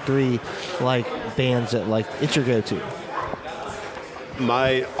 2 or 3 like bands that like it's your go-to.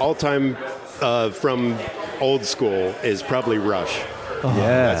 My all-time from old school is probably Rush.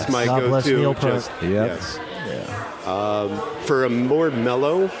 Yeah. That's my God bless go-to. Neil Peart. Just, Yep. Yes. For a more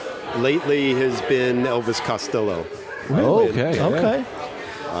mellow, lately has been Elvis Costello. Oh, okay. yeah. Okay.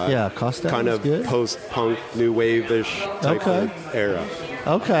 Yeah, Costa Kind is of good. post-punk, new wave-ish type Okay. of era.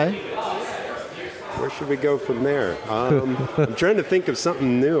 Okay. Where should we go from there? I'm trying to think of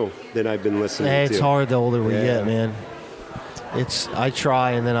something new that I've been listening Hey, to. it's hard the older we Yeah. get, man. I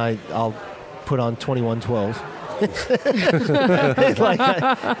try and then I'll put on 2112.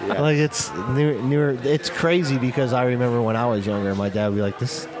 like it's newer. It's crazy because I remember when I was younger, my dad would be like,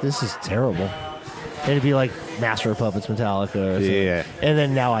 "This is terrible," and it'd be like Master of Puppets, Metallica, or something. Yeah. And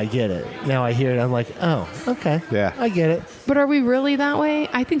then now I get it. Now I hear it. I'm like, "Oh, okay, Yeah. I get it." But are we really that way?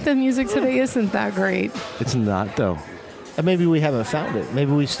 I think the music today isn't that great. It's not, though. And maybe we haven't found it.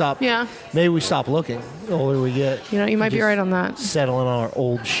 Maybe we stop. Yeah. Maybe we stop looking. The older we get, You know, you might be just right on that. settling on our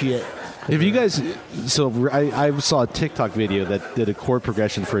old shit. If you guys, so I saw a TikTok video that did a chord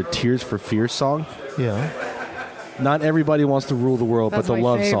progression for a Tears for Fears song. Yeah. Not everybody wants to rule the world, That's but the my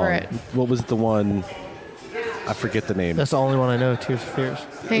love favorite. song. What was the one? I forget the name. That's the only one I know. Tears for Fears.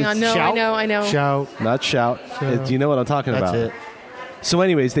 Hang on. No, Shout. I know. Shout. Not Shout. You know what I'm talking That's about. it. So,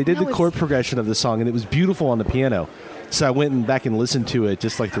 anyways, they did No, the chord progression of the song, and it was beautiful on the piano. So I went back and listened to it,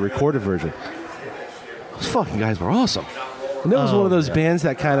 just like the recorded version. Those fucking guys were awesome. And that was one of those bands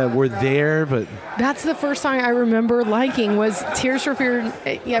that kind of were there, but That's the first song I remember liking was Tears for Fears.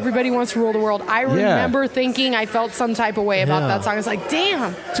 Everybody Wants to Rule the World. I remember thinking I felt some type of way about Yeah. that song. I was like,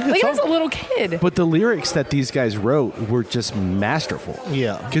 damn. a good Like I was a song. little kid. but the lyrics that these guys wrote were just masterful.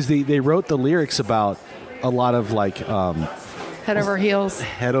 Yeah. Because they wrote the lyrics about a lot of like Head over heels.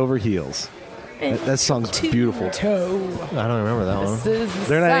 head over heels. That song's beautiful. I don't remember that one.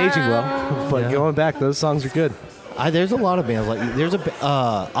 They're not aging well, but Yeah. going back, those songs are good. There's a lot of bands like there's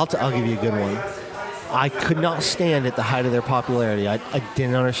I'll give you a good one. I could not stand at the height of their popularity. I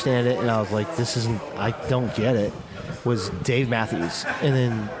didn't understand it, and I was like, I don't get it. Was Dave Matthews, and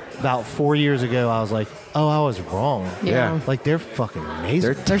then about 4 years ago, I was like, oh, I was wrong. Yeah. Like, they're fucking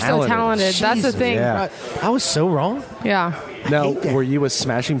amazing. They're so talented. That's the thing. Yeah. I was so wrong. Yeah. Now, hate that. were you a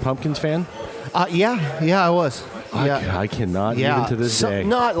Smashing Pumpkins fan? Yeah, I was. Yeah. I cannot Yeah, even to this day.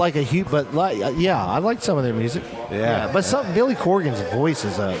 Not like a huge, but like, yeah, I liked some of their music. Yeah. But Billy Corgan's voice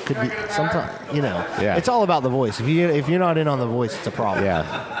is could be sometimes, Yeah. it's all about the voice. If you're not in on the voice, it's a problem.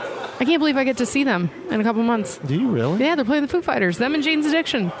 Yeah. I can't believe I get to see them in a couple months. Do you really? Yeah, they're playing the Foo Fighters. Them and Jane's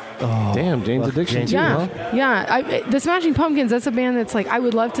Addiction. Damn, Jane's fuck, Addiction Jane's too, Yeah, huh? yeah. The Smashing Pumpkins. That's a band that's like I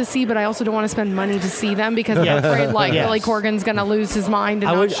would love to see, but I also don't want to spend money to see them because I'm afraid like Yes. Billy Corgan's gonna lose his mind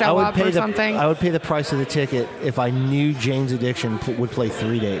and not show up or something. I would pay the price of the ticket if I knew Jane's Addiction would play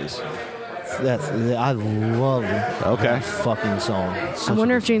 3 days. I love that fucking song. I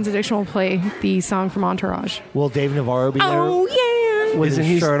wonder if Jane's Addiction will play the song from Entourage. Will Dave Navarro be there? Oh yeah. With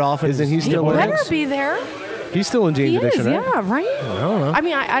his shirt off? Isn't he He still in better it? be there. He's still in Jane's He Addiction, is, right? yeah, right? I don't know. I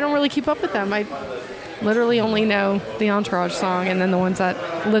mean, I don't really keep up with them. I literally only know the Entourage song and then the ones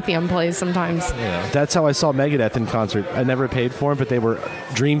that Lithium plays sometimes. That's how I saw Megadeth in concert. I never paid for them, but they were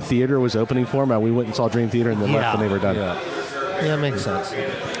Dream Theater was opening for them, and we went and saw Dream Theater and then left when they were done. Yeah, makes sense.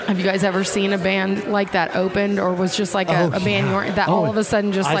 Have you guys ever seen a band like that opened, or was just like a band you weren't, that all of a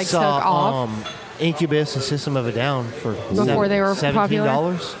sudden just I saw, took off? Incubus and System of a Down for Before they were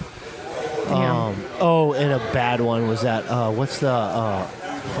popular? $17. Yeah. And a bad one was that what's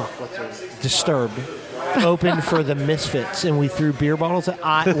Disturbed opened for the Misfits, and we threw beer bottles at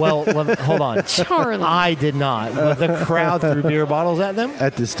hold on. Charlie. I did not, but the crowd threw beer bottles at them.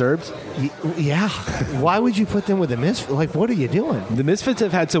 At Disturbed? Yeah. Why would you put them with the Misfits? Like, what are you doing? The Misfits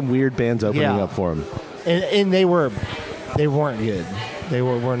have had some weird bands opening Yeah. up for them. And they weren't good. They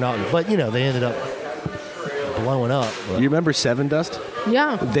were not good. But they ended up blowing up. But. You remember Seven Dust?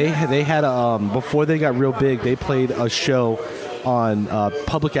 Yeah. They had before they got real big, they played a show on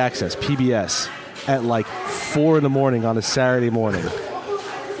public access PBS at like 4 a.m. on a Saturday morning,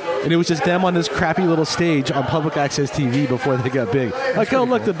 and it was just them on this crappy little stage on public access TV before they got big. Like, oh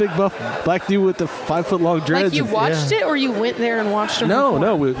look, the big buff black dude with the 5-foot-long dreads. Like you watched it, or you went there and watched them? No,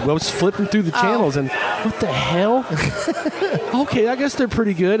 perform? I was flipping through the channels, and what the hell? Okay, I guess they're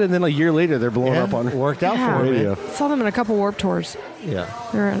pretty good. And then a year later, they're blowing up on worked out for radio. Saw them in a couple Warped Tours. Yeah.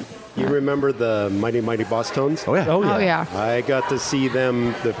 They're in. You remember the Mighty Mighty Boss Tones? Oh yeah. Oh yeah. I got to see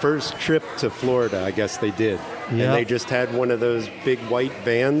them the first trip to Florida. I guess they did. Yeah. And they just had one of those big white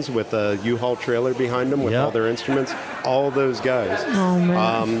vans with a U-Haul trailer behind them with Yeah. all their instruments. All those guys. Oh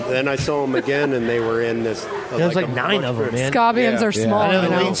man. Then I saw them again, and they were in this. There's like a 9 of them, much- man. Ska bands yeah. are small. I know you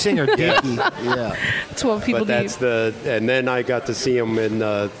the know. lead singer, Dickie. Yeah. 12 people But that's deep. and then I got to see them in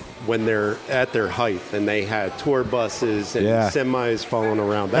when they're at their height, and they had tour buses and semis following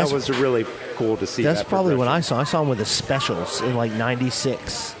around. That was really cool to see. That's that probably when progression. I saw them with the Specials in like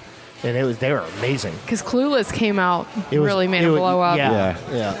 '96, and they were amazing. Because Clueless came out, It was, really made it blow up. Yeah.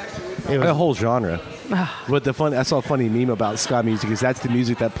 It was A whole genre. But I saw a funny meme about ska music is that's the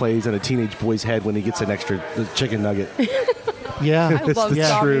music that plays in a teenage boy's head when he gets an extra chicken nugget. yeah. I love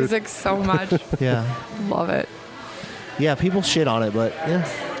yeah. ska music so much. Yeah. Love it. Yeah, people shit on it, but yeah,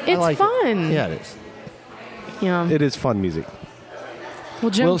 I It's like fun. It. Yeah, it is. Yeah. It is fun music. Well,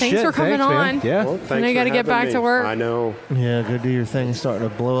 Jim, thanks shit, for coming thanks, man. on. Yeah. Well, I thanks know you for got to get having back me. to work. I know. Yeah, go do your thing. It's starting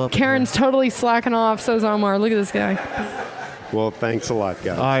to blow up. Karen's totally slacking off. So's Omar. Look at this guy. Well, thanks a lot,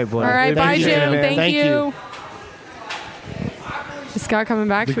 guys. All right, buddy. All right, bye, Thank you, Jim. man. Thank you. Is Scott coming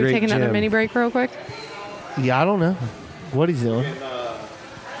back? The Should we great take another Jim. mini break real quick? Yeah, I don't know what he's doing.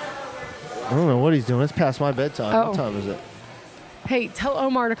 I don't know what he's doing. It's past my bedtime. Oh. What time is it? Hey, tell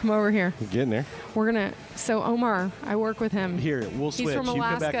Omar to come over here. Getting there. We're going to. So, Omar, I work with him. Here, we'll switch. He's from You come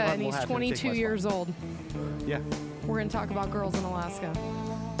back Alaska on, and we'll he's have him take 22 my years spot. old. Yeah. We're going to talk about girls in Alaska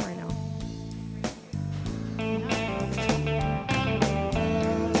right now.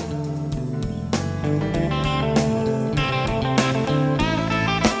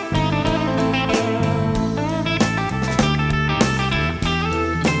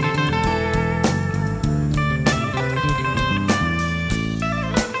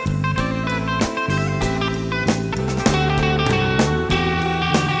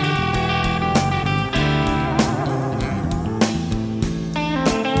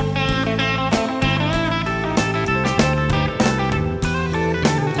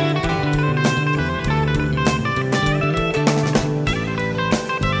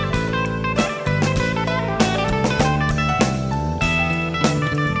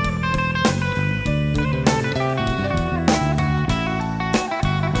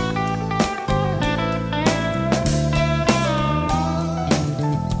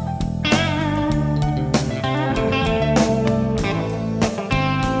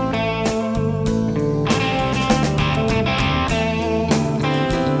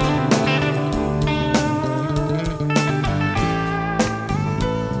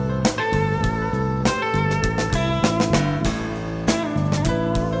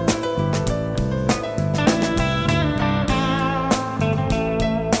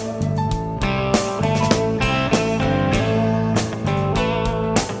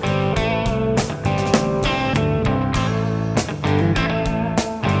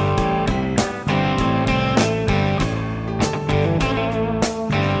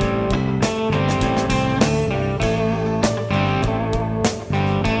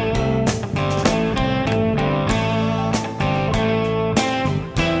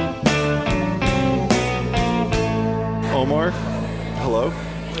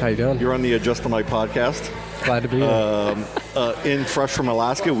 How you doing? You're on the Adjust the Mic podcast. Glad to be here. In fresh from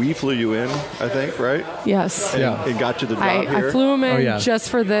Alaska, we flew you in, I think, right? Yes. And got you the job here. I flew him in just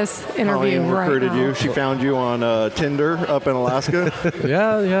for this interview. Colleen recruited you. She found you on Tinder up in Alaska.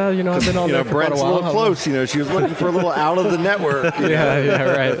 Yeah. You know, I've been on there for quite Brent's a while. a little close. You know, she was looking for a little out of the network. Yeah,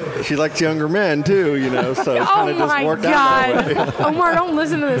 right. She likes younger men too. You know, so it kind of just worked out that way. Omar, don't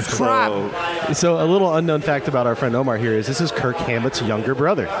listen to this crap. So a little unknown fact about our friend Omar here is this is Kirk Hammett's younger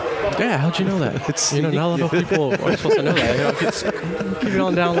brother. Yeah, how'd you know that? It's not a lot of people are supposed to know that. You know, keep it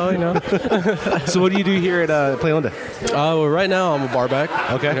on down low, you know. So what do you do here at Play Linda? Well, right now I'm a bar back.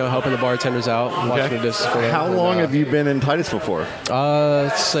 Okay. You know, helping the bartenders out, watching the discs for them. How long have you been in Titusville for?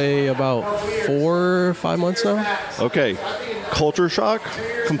 Let's say about 4 or 5 months now. Okay. Culture shock?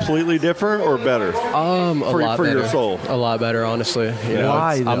 Completely different or better? A lot for better. your soul. A lot better, honestly. You know,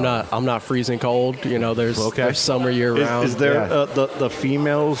 Why, I'm not freezing cold. You know, there's summer year round. Is there the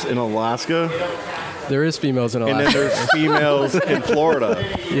females in Alaska? There is females in Alaska. And then there's females in Florida.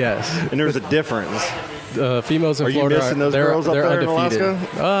 Yes. And there's a difference. Females in Florida. Are you missing those girls up there undefeated. in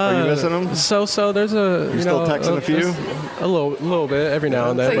Alaska? Are you missing them? So there's a. You're still texting a few? A little bit every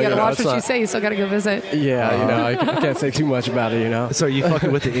now and then. So you gotta watch it's what you say. You still gotta go visit. Yeah, you know, I can't say too much about it. You know. So are you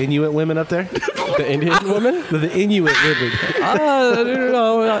fucking with the Inuit women up there? The Indian women? The Inuit women. You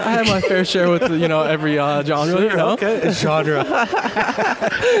know, I have my fair share with every genre. Sure, you know? Okay, genre.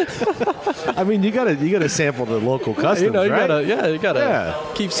 I mean, you gotta sample the local customs, you right? gotta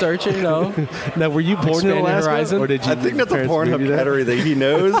keep searching. You know. Now, were you born in Alaska, or did you? I think that's a Pornhub category that he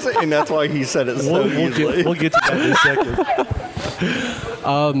knows, and that's why he said it so easily. We'll get to that in a second.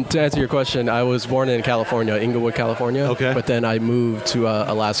 To answer your question, I was born in California, Inglewood, California. Okay. But then I moved to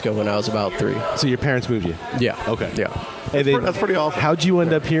Alaska when I was about 3. So your parents moved you? Yeah. Okay. Yeah. And then, that's pretty awesome. How'd you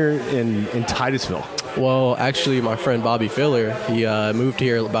end up here in Titusville? Well, actually, my friend Bobby Filler, he moved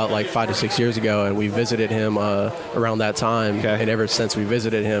here about like 5 to 6 years ago, and we visited him around that time. Okay. And ever since we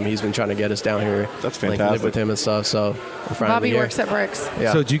visited him, he's been trying to get us down here. That's fantastic. Like, live with him and stuff. So we're finally Bobby here. works at Bricks.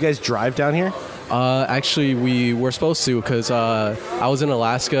 Yeah. So do you guys drive down here? Actually, we were supposed to because I was in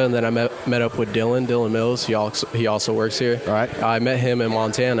Alaska, and then I met up with Dylan Mills. He also works here. All right. I met him in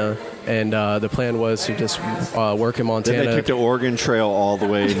Montana, and the plan was to just work in Montana. Then they took the Oregon Trail all the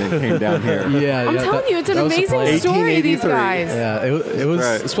way and then came down here. I'm telling you, it's an amazing story, these guys. Yeah, it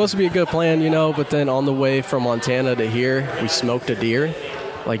was supposed to be a good plan, you know, but then on the way from Montana to here, we smoked a deer,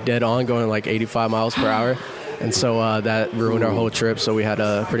 like dead on, going like 85 miles per hour. And so that ruined our whole trip, so we had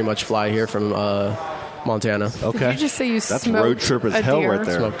to pretty much fly here from Montana. Okay. Did you just say you That's smoked road trip as hell deer? right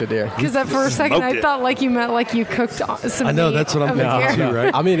there. Smoked a deer. Because for a second I thought like you meant like you cooked some I know, meat that's what I'm of a thinking deer. too,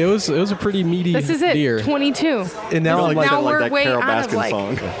 right? I mean, it was a pretty meaty This is it, deer. 22. And now I'm now we're that way Carol out of Baskin like...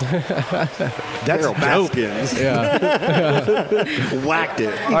 song. That's Carol dope. Baskins. Yeah. Whacked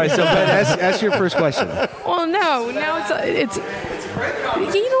it. All right, so Ben, ask your first question. Well, no, it's.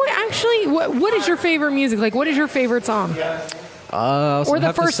 You know what? Actually, what is your favorite music? Like, what is your favorite song? Or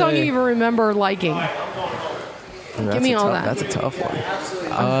the first song you even remember liking? Give me all that. That's a tough one.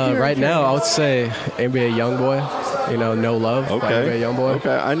 Right now, I would say NBA YoungBoy. You know, No Love. by NBA YoungBoy.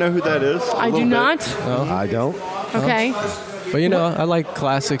 Okay, I know who that is. I do not. No? I don't. Okay. But you know, I like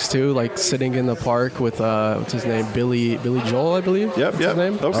classics too, like Sitting in the Park with what's his name, Billy Joel, I believe. Yep. His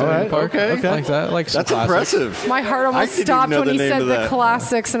name. Okay. Sitting in the Park. Okay. Like that. Like some That's classics. impressive. My heart I almost couldn't stopped even know when the he name said of the that.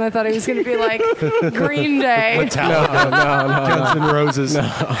 classics, and I thought he was going to be like Green Day. Metallica, No. Guns N' Roses.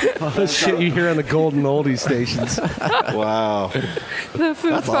 All the shit you hear on the golden oldies stations. Wow. The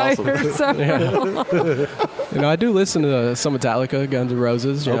Foo That's awesome. Fighters. You know, I do listen to some Metallica, Guns N'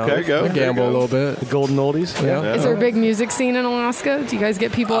 Roses. You Okay, know, go. I gamble a little bit. The golden oldies. Yeah. Is there a big music scene in Alaska? Do you guys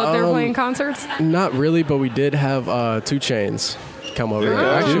get people out there playing concerts? Not really, but we did have 2 Chainz come over. There you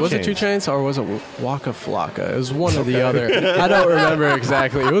go. Actually, was 2 it 2 Chainz or was it Waka Flocka? It was one or the other. I don't remember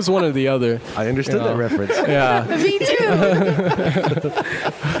exactly. It was one or the other. I understood that reference. Yeah, Me too.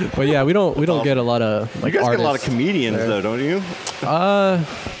 but yeah, we don't get a lot of like You guys artists get a lot of comedians, there. though, don't you? I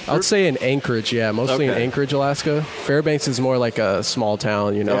would say in Anchorage, yeah, mostly in Okay. Anchorage, Alaska. Fairbanks is more like a small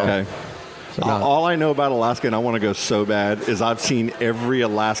town, you know. Okay. So not- All I know about Alaska, and I want to go so bad, is I've seen every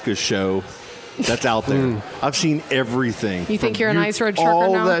Alaska show that's out there. I've seen everything. You think From you're an ice road trucker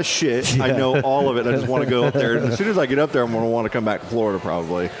all now? that shit. I know all of it. I just want to go up there. And as soon as I get up there, I'm going to want to come back to Florida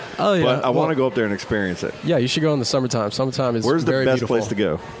probably. Oh, yeah. But I want to Well- go up there and experience it. Yeah, you should go in the summertime. Summertime is Where's the very best beautiful. place to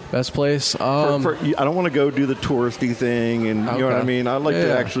go? Best place? I don't want to go do the touristy thing, and you know what I Okay. mean. I'd like to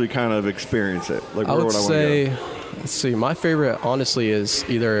Yeah. actually kind of experience it. Like, I where would would I want say, to go? let's see, my favorite, honestly, is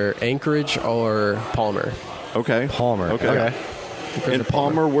either Anchorage or Palmer. Okay. Palmer. Okay. Okay. And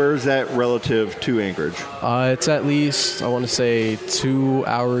Palmer, where's that relative to Anchorage? It's at least, I want to say, 2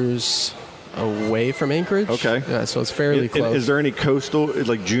 hours away from Anchorage. Okay. Yeah, so it's fairly close. Is there any coastal,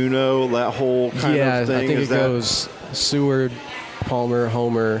 like Juneau, that whole kind of thing? I think Is it goes Seward, Palmer,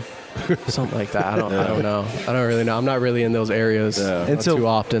 Homer, something like that. I don't know. I don't really know. I'm not really in those areas too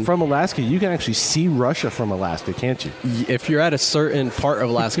often. From Alaska, you can actually see Russia from Alaska, can't you? If you're at a certain part of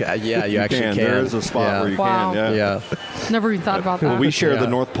Alaska, yeah, you actually can. There is a spot where you can, Yeah. Never even thought about that. Well, we share the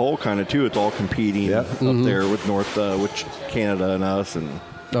North Pole kind of too. It's all competing up there with with Canada and us, and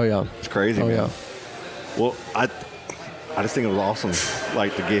it's crazy. Man. Well, I just think it was awesome,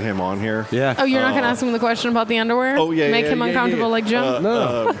 like to get him on here. Yeah. Oh, you're not going to ask him the question about the underwear? Oh yeah. Make him uncomfortable like Jim?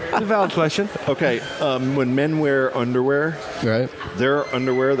 No, it's a valid question. Okay, when men wear underwear, right? There are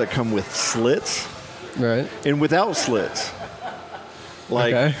underwear that come with slits, right, and without slits.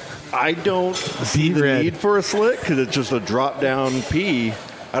 Like, I don't see the need for a slit because it's just a drop down pee.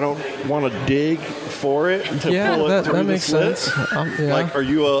 I don't want to dig for it to pull it through that the makes slit. sense. Like, are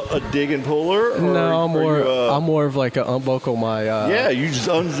you a dig and puller? Or No, I'm I'm more of like a unbuckle my. You just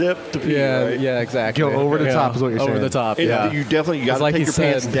unzip the pee. Right? Yeah, exactly. Go over the top is what you're saying. Over the top. And Yeah, you definitely got to take your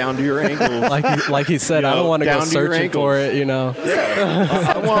pants down to your ankles. like he said, I don't want to go searching for it. You know.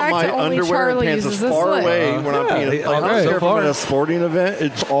 I want my underwear and pants as far away when I'm peeing. Like, I don't care if I'm at a sporting event.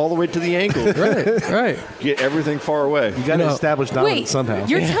 It's all the way to the ankles. Right. Get everything far away. You got to establish dominance Wait, somehow.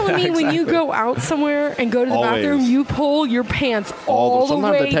 you're telling me when you go out somewhere and go to the bathroom, you pull your pants all the way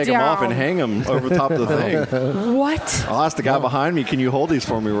down? Sometimes they take them off and hang them over the top of the thing. What? I'll ask the guy behind me, can you hold these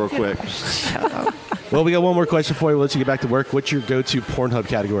for me real quick? Well, we got one more question for you. We'll let you get back to work. What's your go-to Pornhub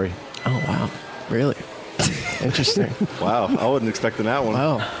category? Oh, wow. Really? Interesting. Wow, I wasn't expecting that one.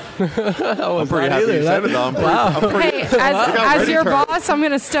 Wow. I'm pretty happy you said it, though. Hey, as your boss, I'm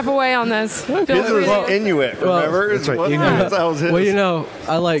going to step away on this. Feel This free was to- Inuit, remember? That's right, That was his. Well, you know,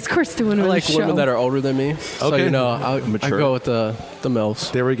 I like Chris doing I a like show. women that are older than me. So, Okay. you know, I go with the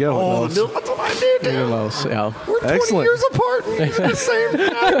MILFs. There we go. Oh, that's what I did. The MILFs, yeah. We're 20 Excellent. years apart. The same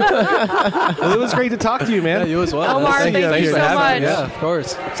time. Well, it was great to talk to you, man. Yeah, you as well. Omar, thank you so much. Yeah, of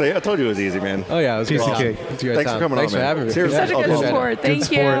course. So, yeah, I told you it was easy, man. Oh, yeah, it was Piece of awesome. cake. It's a great Thanks time. for coming Thanks on, for man. having me. Seriously. Such a good sport. Thank you.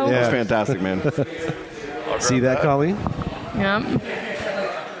 sport, It yeah. was fantastic, man. See that, Colleen? Yep.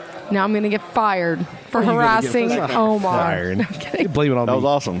 Now I'm going to get fired for harassing Omar. Fired. No, I'm kidding. You blame it on That me. was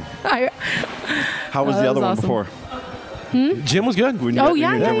awesome. How was that the other was one awesome. before? Jim was good. When you Oh, and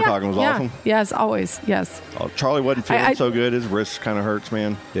yeah, Jim yeah, were talking was yeah. awesome. Yes, always. Yes. Oh, Charlie wasn't feeling I- so good. His wrist kind of hurts,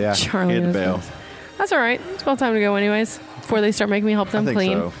 man. Yeah. Charlie He had to is bail. nice. That's all right. It's about time to go anyways, before they start making me help them I think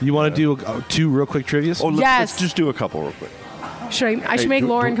clean. so. You want to do two real quick trivias? Oh, let's Yes. just do a couple real quick. I should make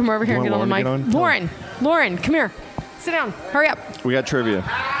Lauren come over here and you get on the want mic. Lauren to get on? Lauren, come here. Sit down. Hurry up. We got trivia.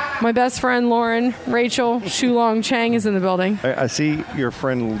 My best friend Lauren, Rachel Shulong Chang is in the building. I see your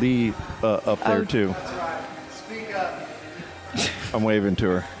friend Lee up there, too. I'm waving to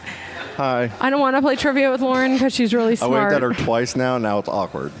her. Hi. I don't want to play trivia with Lauren because she's really I smart. waved at her twice now. Now it's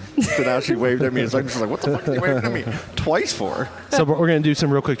awkward. So now she waved at me. It's like, she's like, what the fuck are you waving at me twice for? So we're going to do some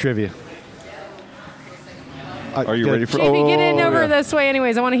real quick trivia. Are you ready for? JB, get in over yeah. this way.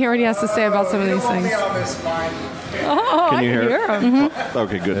 Anyways, I want to hear what he has to say about some of these things. Oh, Can I you can hear it? him.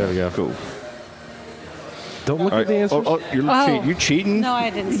 Okay, good. There we go. Cool. Don't look All at the right. answers. You cheating? No, I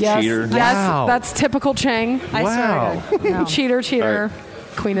didn't. Yes, Cheater. yes, Wow. that's typical Chang. I Wow. swear to God. No. Cheater,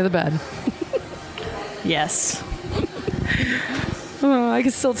 queen of the bed. Yes. Oh, I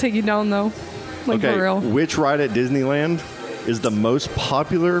can still take you down though, like Okay. for real. Which ride at Disneyland is the most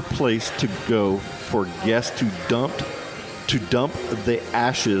popular place to go for guests to dump the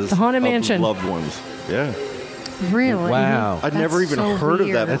ashes The Haunted of Mansion. loved ones? Yeah. Really? Wow. I'd never even so heard of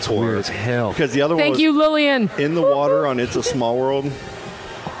that weird. That's before. weird as hell. Because the other one Thank was you, Lillian. in the water on It's a Small World,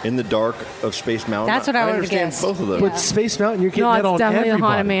 in the dark of Space Mountain. That's what I would've understand guessed. both of those. But Space Mountain, you're getting No, that it's on definitely the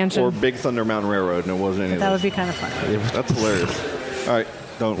everybody. Haunted Mansion. Or Big Thunder Mountain Railroad, and it wasn't any of That those. would be kind of fun. That's hilarious. All right,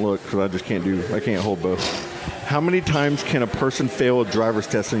 don't look because I just can't hold both. How many times can a person fail a driver's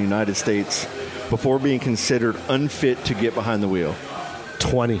test in the United States before being considered unfit to get behind the wheel?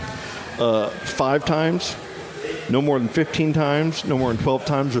 20. 5 times, no more than 15 times, no more than 12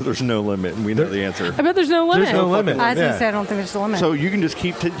 times, or there's no limit, and we know the answer. I bet there's no limit. There's no limit. I was Yeah. going to say, I don't think there's a limit. So you can just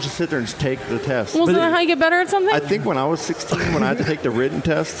just sit there and just take the test. Well, isn't that how you get better at something? I think when I was 16, when I had to take the written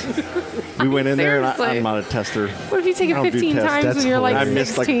test, we went in there, and Seriously. I'm not a tester. What if you take I it don't do 15 tests. times That's when you're like I 16?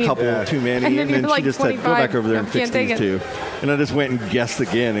 missed like a couple too many, And then you're she like just said, go 25. back over there and I fix can't take these it. two. And I just went and guessed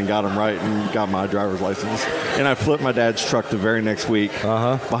again and got them right and got my driver's license. And I flipped my dad's truck the very next week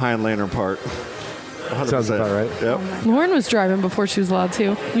behind Lantern Park. Sounds about right. Yep. Lauren was driving before she was allowed to.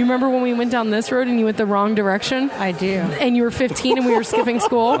 You remember when we went down this road and you went the wrong direction? I do. And you were 15 and we were skipping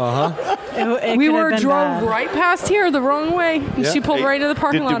school? We drove right past here the wrong way. And she pulled right into the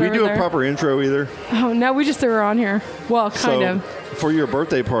parking lot Did we over do there. a proper intro either? Oh, no, we just threw her on here. Well, kind of. For your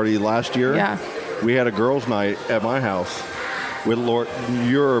birthday party last year, Yeah. we had a girls' night at my house with Lauren.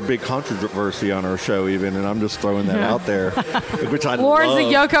 You're a big controversy on our show, even, and I'm just throwing that out there, which I Lauren's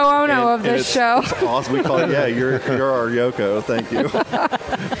love. the Yoko Ono of this it's, show. It's awesome. We call it, you're our Yoko. Thank you.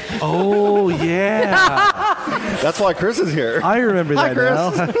 Oh, yeah. That's why Chris is here. I remember Hi, that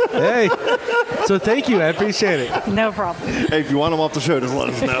Chris. now. Hey. So thank you. I appreciate it. No problem. Hey, if you want him off the show, just let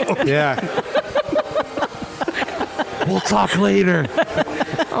us know. Yeah. We'll talk later.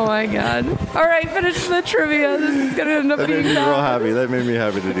 Oh, my God. All right, finish the trivia. This is going to end up That made being me real bad. happy. That made me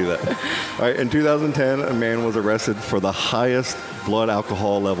happy to do that. All right, in 2010, a man was arrested for the highest blood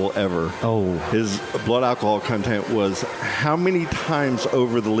alcohol level ever. Oh. His blood alcohol content was how many times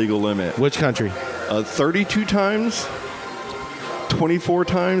over the legal limit? Which country? 32 times, 24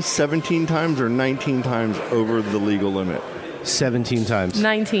 times, 17 times, or 19 times over the legal limit. 17 times.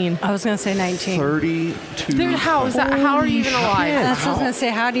 19. I was going to say 19. 32. How is that? How are you even alive? That's what I was going to say.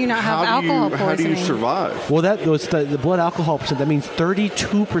 How do you not have alcohol poisoning? How do you survive? Well, that was the blood alcohol percent. That means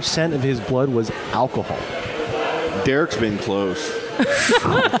 32% of his blood was alcohol. Derek's been close.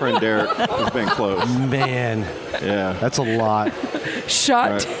 My friend Derek has been close. Man. Yeah. That's a lot.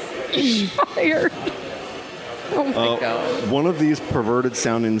 Shot. Fired. Oh, my God. One of these perverted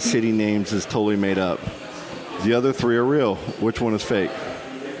sounding city names is totally made up. The other three are real. Which one is fake?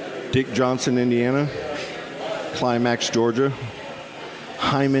 Dick Johnson, Indiana. Climax, Georgia.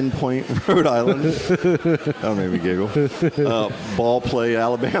 Hyman Point, Rhode Island. That made me giggle. Ball Play,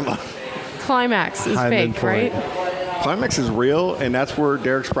 Alabama. Climax is Hyman fake, Point. right? Climax is real, and that's where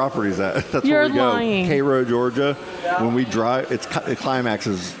Derek's property is at. That's You're where we go. lying. Cairo, Georgia. When we drive, it's Climax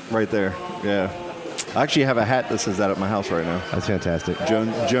is right there. Yeah. I actually have a hat that says that at my house right now. That's fantastic.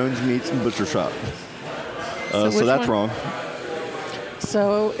 Jones Meats and Butcher Shop. So So which that's one? wrong.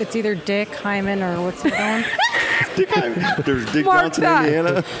 So it's either Dick, Hyman, or what's the other one? There's Dick Mark Johnson, that.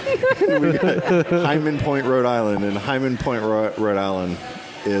 Indiana. We got Hyman Point, Rhode Island, and Hyman Point, Rhode Island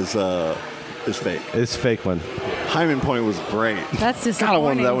is fake. It's a fake one. Hyman Point was great. That's God, I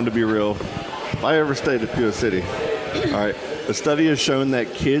wanted disappointing. that one to be real. If I ever stayed at US City. All right. A study has shown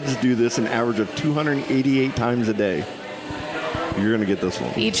that kids do this an average of 288 times a day. You're going to get this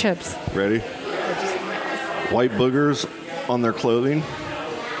one. Eat chips. Ready? White boogers on their clothing.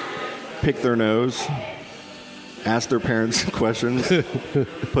 Pick their nose. Ask their parents questions.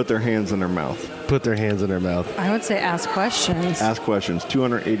 Put their hands in their mouth. Put their hands in their mouth. I would say ask questions. Ask questions.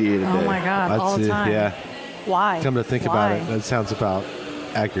 288 a day. Oh, my God. All the time. Yeah. Why? Come to think Why? about it, that sounds about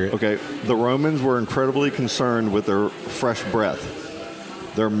accurate. Okay, the Romans were incredibly concerned with their fresh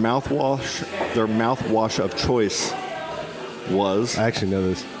breath. Their mouthwash of choice was I actually know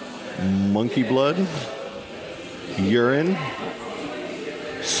this. monkey blood, urine,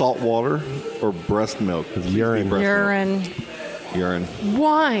 salt water, or breast milk. Urine. Breast Urine. milk. Urine.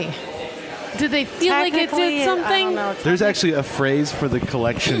 Why? Did they feel like it Technically, did I don't something? know. There's actually a phrase for the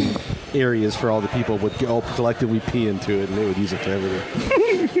collection areas for all the people would all collectively pee into it, and they would use it for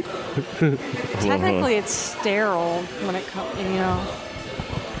everything. Technically, it's sterile when it comes,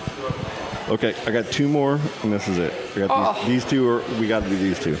 Okay, I got two more, and this is it. I got these two. We got to do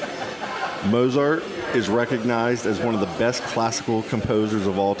these two. Mozart is recognized as one of the best classical composers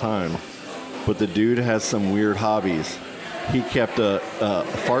of all time, but the dude has some weird hobbies. He kept a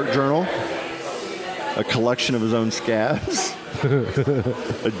fart journal, a collection of his own scabs,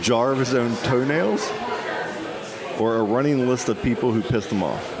 a jar of his own toenails, or a running list of people who pissed him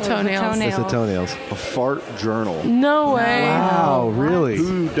off. Toenails. It's the toenails. A fart journal. No way. Wow, really?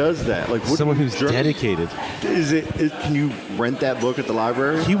 Who does that? Like what Someone who's journal- dedicated. Can you rent that book at the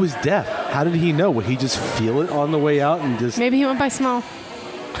library? He was deaf. How did he know? Would he just feel it on the way out and just... Maybe he went by smell.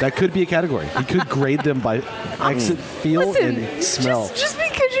 That could be a category. He could grade them by exit, feel, Listen, and smell. Just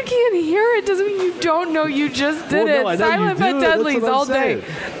because you can't hear it doesn't mean you don't know you just did Well, no, I it. know you Silent do. but That's deadly's what I'm all day.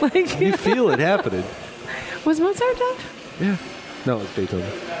 Like You feel it happening. Was Mozart deaf? Yeah. No, it's Beethoven.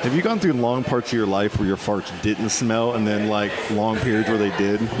 Have you gone through long parts of your life where your farts didn't smell and then like long periods where they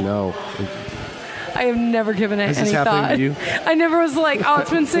did? No. I have never given it Has any this happened thought. to you? I never was like, oh, it's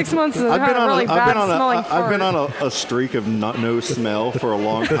been 6 months since I've had a really bad smelling fart. I've been on a streak of no smell for a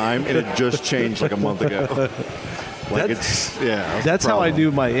long time, and it just changed like a month ago. Like That's how I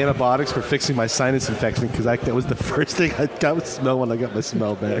knew my antibiotics for fixing my sinus infection, because that was the first thing I got with smell when I got my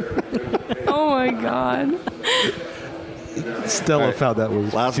smell back. Oh my God. Stella found that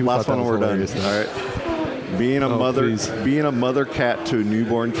was last one and we're done. All right. Being a mother, please. being a mother cat to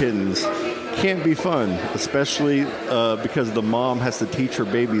newborn kittens can't be fun, especially because the mom has to teach her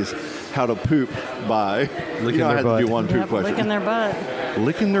babies how to poop by Licking I their had butt. to do one poop question. Licking their butt.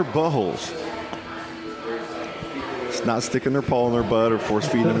 Licking their buttholes. It's not sticking their paw in their butt or force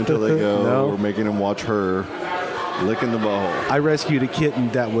feeding them until they go, No. or making them watch her licking the butthole. I rescued a kitten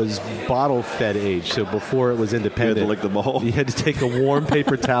that was bottle fed age, so before it was independent. You had to lick the butthole? You had to take a warm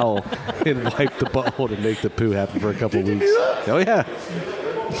paper towel and wipe the butthole to make the poo happen for a couple of weeks. Oh yeah,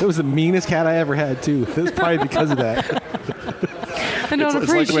 it was the meanest cat I ever had too. It was probably because of that. I don't It's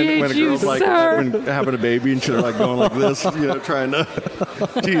appreciate like when a you, girl's like sir. when having a baby and she's like going like this, trying to.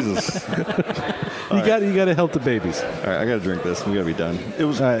 Jesus. You got to help the babies. All right, I got to drink this. We got to be done. It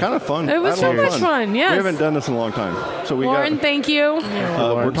was All right. kind of fun. It was I had a lot so of much fun, yes. We haven't done this in a long time, so we Lauren, got. thank you.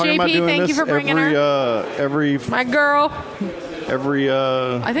 We're talking about JP, doing thank this you for bringing every My girl. every.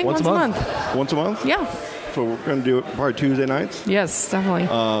 I think once a month. Once a month. Yeah. So we're going to do it probably Tuesday nights. Yes, definitely.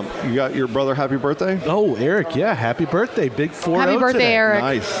 You got your brother. Happy birthday! Oh, Eric, yeah, happy birthday, big 4-0 Happy birthday, today. Eric.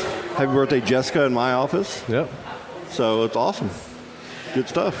 Nice. Happy birthday, Jessica, in my office. Yep. So it's awesome. Good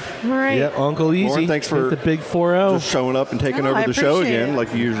stuff. All right. Yep, Uncle Easy. Lauren, thanks for the big 4-0. Just showing up and taking Oh, over I the show appreciate again, it.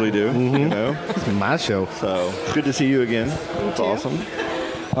 like you usually do. It's my show. So good to see you again. It's awesome.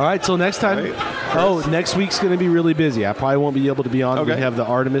 All right, till next time. All right. Oh, next week's going to be really busy. I probably won't be able to be on. Okay. We have the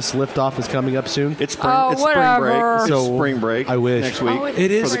Artemis liftoff is coming up soon. It's spring. Oh, it's whatever. spring break. It's So, spring break. I wish. Next week. Oh, It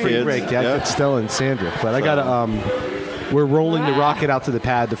is for the spring kids. break. Yeah, Yeah. it's Stella and Sandra. But I got to. We're rolling the rocket out to the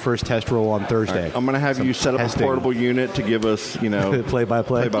pad. The first test roll on Thursday. I'm going to have you set up testing. a portable unit to give us, play by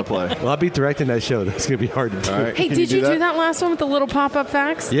play. play by play. Well, I'll be directing that show. That's going to be hard to do. All right. Hey, Can did you do do that last one with the little pop-up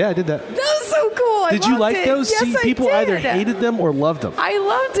facts? Yeah, I did that. That was so cool. Did you like those? Yes, See, people I either did. hated them or loved them. I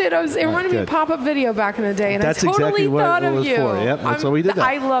loved it. It reminded me of good. pop-up video back in the day, and That's I totally exactly what thought it of was you. for. Yep, that's why we did that.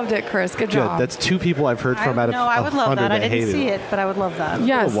 I loved it, Chris. Good Good. job. That's two people I've heard from out of No, I would love 100 that. I that didn't hated see it. it, but I would love that.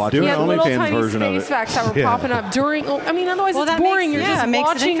 Yes, watch he it. had Do an little OnlyFans tiny version of space it. facts that were Yeah. popping up during. I mean, otherwise Well, it's that boring. makes- You're yeah, just it makes it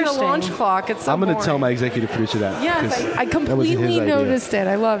watching the interesting. launch clock. It's so I'm going to boring. tell my executive producer that. Yes, 'cause I that was his completely idea. noticed it.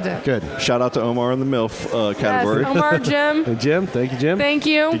 I loved it. Good. Shout out to Omar in the MILF category. Yes, Omar, Jim. And Jim, thank you, Jim. Thank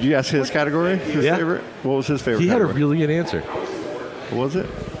you. Did you ask his category? His Yeah. favorite? What was his favorite He had a category? really good answer. What was it?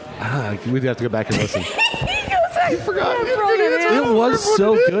 We'd have to go back and listen. I forgot. It was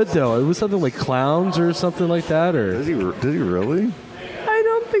so good, though. It was something like clowns or something like that, or Did he really? I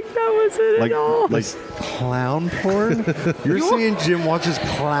don't think that was it Like at all. clown porn? You're saying Jim watches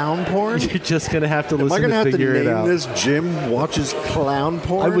clown porn? you're just gonna have to Am I listen going to to have to figure it name out. this Jim watches clown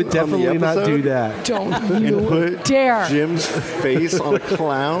porn? I would on the definitely not do episode? that. Don't And you put dare. Jim's face on a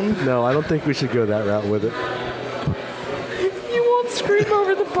clown? No, I don't think we should go that route with it. You won't scream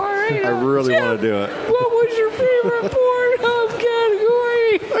over the bar right I now. really Jim, want to do it. What was your favorite Pornhub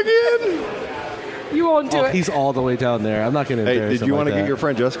category? Again? You won't do Oh, it. he's all the way down there. I'm not going to Hey, embarrass did him you want like to get that. your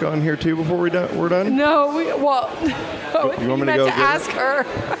friend Jessica on here too before we're done? No, You want me to meant go to get her? ask her.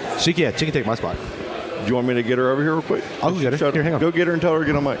 She can take my spot. Do you want me to get her over here real quick? I'll go get her. Here, hang on. Go get her and tell her to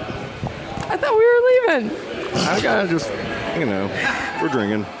get on mic. I thought we were leaving. I gotta just, we're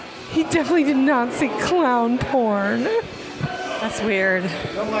drinking. He definitely did not see clown porn. That's weird.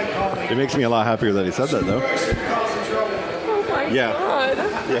 It makes me a lot happier that he said that, though. Oh my Yeah. god.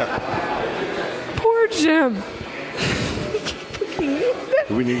 Yeah. Poor Jim.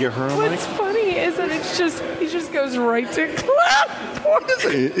 Do we need to get her on mic? What's funny is that he just goes right to clown porn.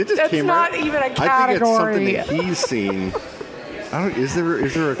 It just That's came not right. even a I think category. it's something that he's seen. Is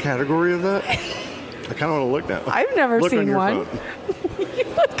there a category of that? I kind of want to look now. I've never Look on seen your one. phone. You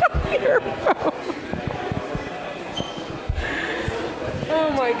look on your phone.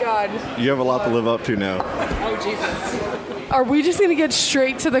 Oh my god. You have a lot to live up to now. Oh Jesus. Are we just gonna get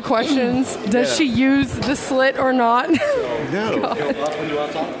straight to the questions? Does Yeah. she use the slit or not? No.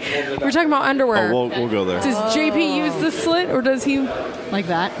 We're talking about underwear. Oh, we'll go there. Does JP use the slit or does he? Like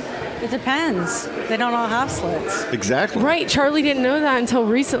that? It depends. They don't all have slits. Exactly. Right, Charlie didn't know that until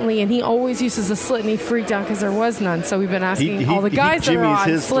recently, and he always uses a slit, and he freaked out because there was none. So we've been asking all the guys that are jimmies on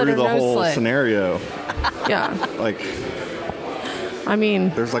his slit through or the no whole slit. scenario. Yeah, Like, I mean,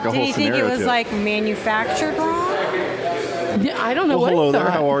 there's like a Did whole you think scenario it was to like manufactured wrong? yeah, I don't know Well, what. hello he there.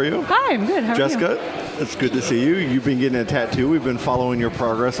 thought. How are you? Hi, I'm good. How are you? Jessica, it's good to see you. You've been getting a tattoo. We've been following your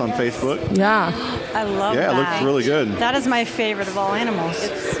progress on Facebook. Yeah, I love Yeah, that. it looks really good. That is my favorite of all animals.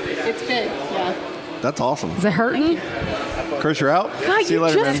 It's big, yeah. That's awesome. is it hurting? Chris, you're out. God, See you you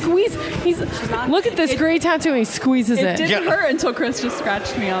later, just man. squeeze. Look at this great tattoo. And he squeezes It it. didn't hurt until Chris just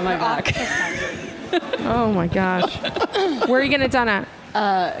scratched me on my back. Oh my gosh. Where are you getting it done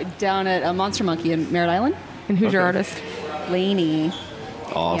at? Down at Monster Monkey in Merritt Island. And who's your artist? Lainey.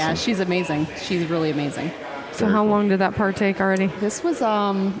 Awesome. Yeah, she's amazing. She's really amazing. So how long did that part take already? This was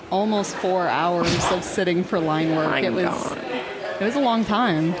almost 4 hours of sitting for line work. It was a long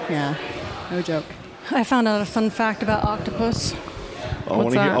time. Yeah, no joke. I found out a fun fact about octopus.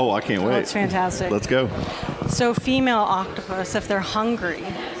 What's that? I can't wait. It's fantastic. Let's go. So female octopus, if they're hungry,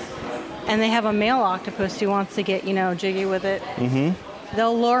 and they have a male octopus who wants to get, jiggy with it,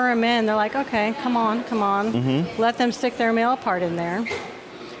 they'll lure him in. They're like, okay, come on. Let them stick their male part in there.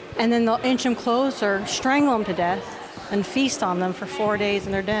 And then they'll inch them closer, strangle them to death, and feast on them for 4 days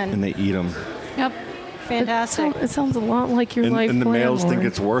in their den. And they eat them. Yep. Fantastic. It sounds a lot like your life. And the males think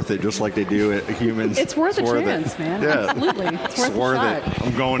it's worth it, just like they do at humans. It's worth a chance, man. Yeah. Absolutely. It's worth a shot.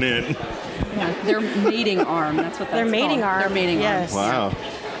 I'm going in. Yeah, their mating arm. That's what that's Their mating called. arm. Their mating Yes. arm. Wow.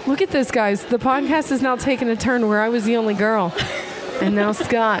 Look at this, guys. The podcast has now taken a turn where I was the only girl. And now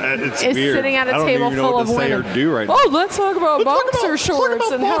Scott It's is weird. sitting at a I don't table even know full what of to say or women. do right now. Oh, let's talk about boxer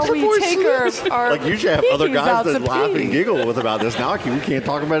shorts and how we take our Like, you should have other pinkies guys out that to laugh pee. and giggle about this. Now we can't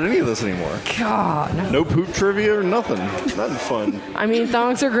talk about any of this anymore. God. No poop trivia or nothing. Nothing fun. I mean,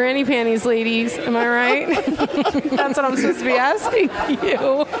 thongs are granny panties, ladies. Am I right? That's what I'm supposed to be asking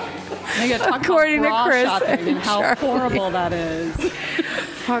you. I got to talk According about bra to Chris shopping and how Charlie. horrible that is.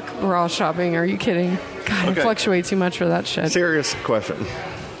 Fuck bra shopping. Are you kidding? God, Okay. I fluctuate too much for that shit. Serious question.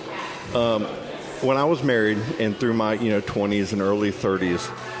 When I was married and through my 20s and early 30s,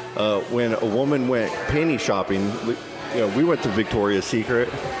 when a woman went panty shopping, we went to Victoria's Secret,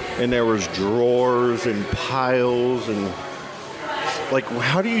 and there was drawers and piles and like,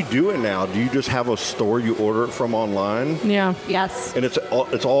 how do you do it now? Do you just have a store you order it from online? Yeah. Yes. And it's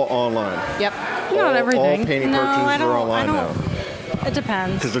all online. Yep. Not everything. All panty No, purchases I are don't- online I now. don't- It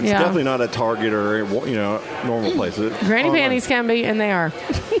depends. Because it's Yeah. definitely not at Target or normal places. Granny Online. panties can be, and they are.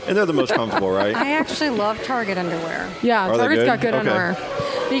 And they're the most comfortable, right? I actually love Target underwear Yeah, Are they Target's good? got good Okay. underwear.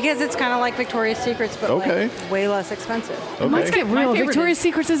 because it's kind of like Victoria's Secrets, but Okay. like way less expensive. Let's get real. favorite Victoria's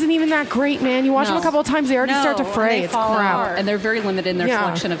Secrets isn't even that great, man. You watch them a couple of times, they already start to fray. they It's fall crap. apart. And they're very limited in their Yeah.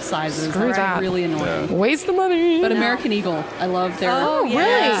 selection of sizes. Screw That's that. really annoying. Waste the money. But American Eagle, I love their. Oh, really?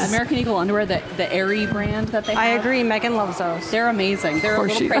 Yeah, American Eagle underwear, the Aerie brand that they have. I agree. Megan loves those. They're amazing. They're a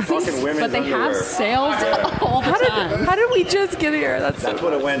course little she does. Fucking pricey, women's but they have underwear. sales all the time. How did we just get here? That's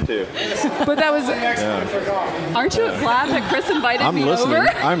what it went to. But that was. Aren't you glad that Chris invited I'm me listening. over?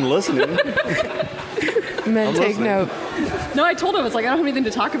 I'm listening. Men I'm take listening. note. No, I told him, it's like, I don't have anything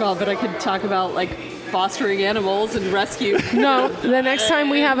to talk about, but I could talk about, like, fostering animals and rescue. No, the next time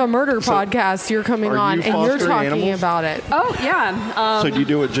we have a murder podcast, you're coming are on you and you're fostering talking animals? about it. Oh, yeah. So do you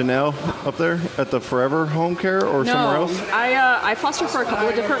do it, Janelle, up there at the Forever Home Care or somewhere else? I foster for a couple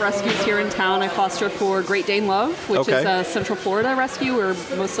of different rescues here in town. I foster for Great Dane Love, which Okay. is a Central Florida rescue. We're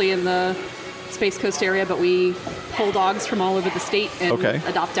mostly in the Space Coast area, but we pull dogs from all over the state and Okay.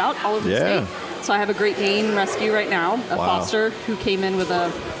 adopt out all over Yeah. the state. So I have a Great Dane rescue right now, a Wow. foster who came in with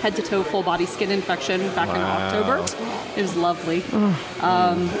a head-to-toe full-body skin infection back in Wow. October. It was lovely.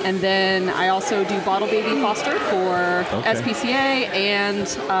 And then I also do bottle baby foster for SPCA and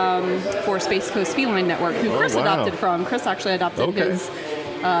for Space Coast Feline Network, who Chris wow. adopted from. Chris actually adopted Okay. his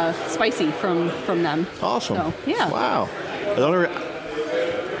Spicy from them. Awesome. So, yeah. Wow.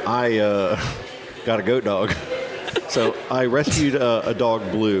 I got a goat dog. So I rescued a dog,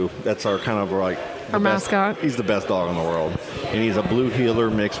 Blue. That's our kind of like the Our best- mascot. He's the best dog in the world, and he's a blue heeler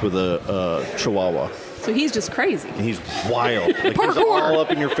mixed with a Chihuahua. So he's just crazy. And he's wild. Like, he's Parkour. all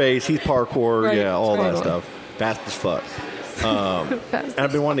up in your face. He's parkour. Right, Yeah, all that totally. stuff. Fast as fuck. And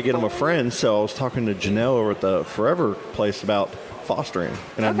I've been wanting to get him a friend, so I was talking to Janelle over at the Forever place about fostering,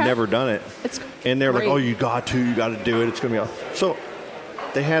 and I've Okay. never done it. It's And they're like, great. "Oh, you got to do it. It's gonna be awesome." So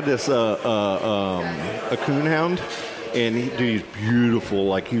they had this a coonhound, and dude, he's beautiful.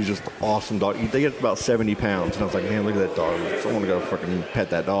 Like, he was just an awesome dog. They get about 70 pounds, and I was like, "Man, look at that dog! I want to go fucking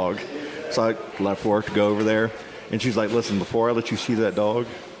pet that dog." So I left work to go over there, and she's like, "Listen, before I let you see that dog,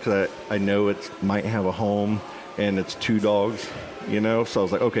 because I know it might have a home, and it's 2 dogs, you know." So I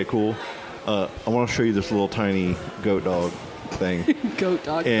was like, "Okay, cool. I want to show you this little tiny goat dog thing." Goat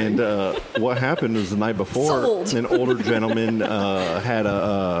dog. And what happened was the night before, Sold. an older gentleman had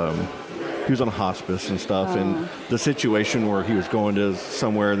he was on hospice and stuff, and the situation where he was going to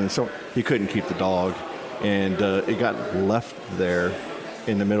somewhere, and then he couldn't keep the dog, and it got left there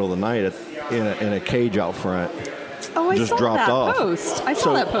in the middle of the night in a cage out front. Oh, I just saw dropped that off. post. I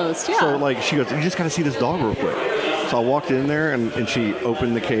saw that post, yeah. So, like, she goes, "You just got to see this dog real quick." So I walked in there, and she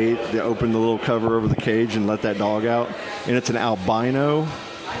opened the cage. They opened the little cover over the cage and let that dog out. And it's an albino,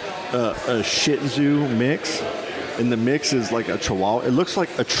 a Shih Tzu mix. And the mix is like a Chihuahua. It looks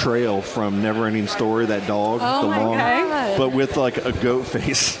like a Trail from Neverending Story, that dog. Oh, my God. But with like a goat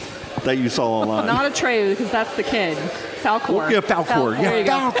face that you saw online. Not a Trey, because that's the kid. Falcor. Yeah, Falcor. There you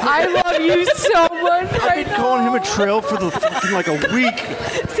go. I love you so much. I've been calling him a Trail for the fucking like a week.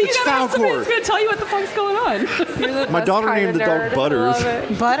 See, It's now somebody's Falcor. going to tell you what the fuck's going on. My daughter named the dog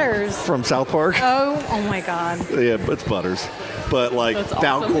Butters Butters. from South Park. Oh my God. Yeah, but it's Butters. But like That's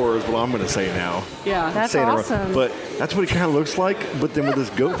awesome. Falcor is what I'm going to say now. Yeah. That's Saying it wrong. awesome. But that's what he kind of looks like, but then with this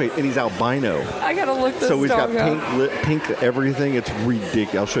goat face, and he's albino. I gotta look this So he's got dog up. pink lip, pink everything. It's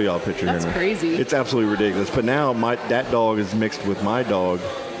ridiculous. I'll show y'all a picture That's here. crazy. It's absolutely ridiculous. But now that dog is mixed with my dog,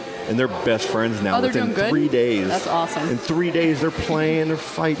 and they're best friends now. Oh, they're within doing good? 3 days. That's awesome. In 3 days, they're playing, they're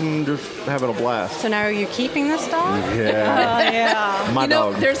fighting, just having a blast. So now are you keeping this dog? Yeah. Yeah. My you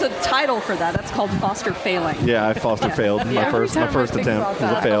know, dog. there's a title for that. That's called foster failing. Yeah, I foster failed. Yeah. My first Every time I attempt think was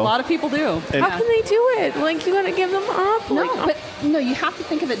about a that. fail. A lot of people do. And- How can they do it? Like, you gotta give them up? No, Like, but no, you have to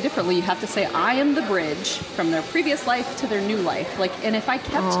think of it differently. You have to say, I am the bridge from their previous life to their new life. Like, and if I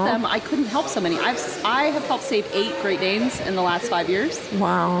kept them, I couldn't help so many. I have helped save 8 Great Danes in the last 5 years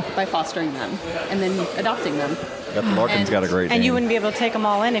wow. by fostering them and then adopting them. Larkin's got a great name. And you wouldn't be able to take them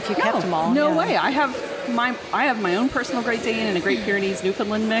all in if you kept them all. No Yeah. way. I have my own personal Great Dane and a Great Pyrenees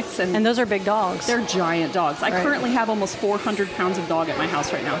Newfoundland mix, And those are big dogs. they're giant dogs. I Right. currently have almost 400 pounds of dog at my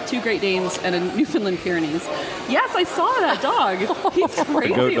house right now. 2 Great Danes and a Newfoundland Pyrenees. Yes, I saw that dog. He's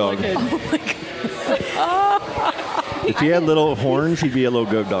crazy goat dog. looking. If he had little horns, he'd be a little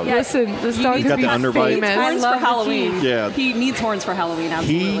goat dog. Listen, this dog He's could got be the underbite. famous. Horns for Halloween. Yeah. He needs horns for Halloween,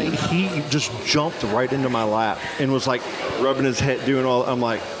 absolutely. He just jumped right into my lap and was like rubbing his head, doing all. I'm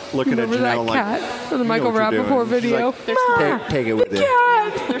like looking Remember at that Janelle, cat like from the "You know Michael what you're Rappaport doing." She's video? like, They're take it with the you.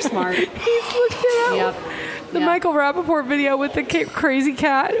 cat. They're smart. He's looking at Yep. the Yep. Michael Rappaport video with the crazy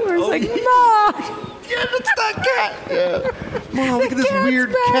cat where he's like, Ma! Yeah, that's that cat. Yeah. Mom, look at this cat's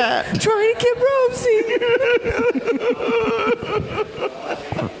weird back cat. trying to get Rosie.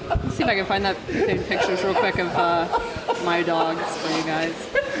 Let's see if I can find that pictures real quick of my dogs for you guys.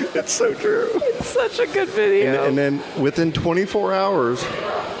 It's so true. It's such a good video. And then within 24 hours,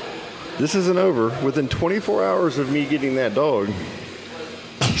 this isn't over. Within 24 hours of me getting that dog,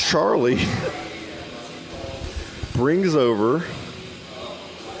 Charlie brings over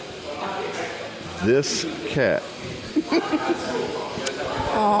this cat.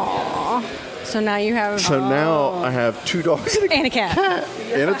 Aww. So now you have. So now I have 2 dogs And a cat.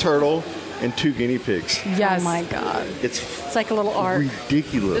 and a turtle and 2 guinea pigs. Yes. Oh my God. It's It's like a little art.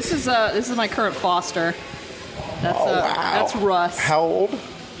 ridiculous. This is my current foster. That's wow. that's Russ. How old?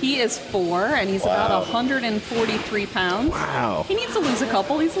 He is 4 and he's about 143 pounds. Wow. He needs to lose a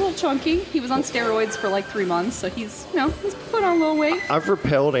couple. He's a little chunky. He was on steroids for like 3 months, so he's put on a little weight. I've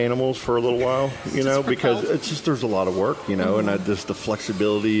repelled animals for a little while, because repelled. it's just there's a lot of work, and I just the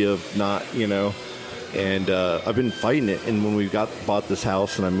flexibility of not, and I've been fighting it. And when we bought this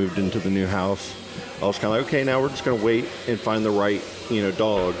house and I moved into the new house, I was kind of like, okay, now we're just going to wait and find the right,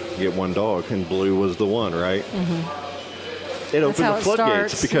 dog, get one dog, and Blue was the one, right? Mm-hmm. It opened how the it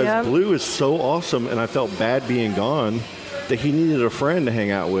floodgates starts, because yep. Blue is so awesome, and I felt bad being gone that he needed a friend to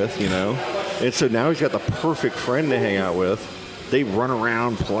hang out with, And so now he's got the perfect friend to hang out with. They run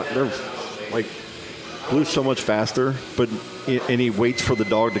around, they're like Blue's so much faster, and he waits for the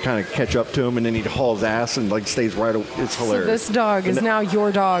dog to kind of catch up to him, and then he hauls ass and like stays right. It's So hilarious. this dog is now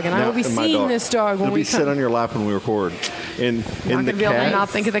your dog, and I will be my seeing this dog when It'll we be sit come. on your lap when we record. And I'm not the going to be able to cat, not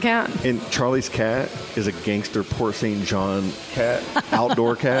think of the cat. and Charlie's cat is a gangster Port St. John cat,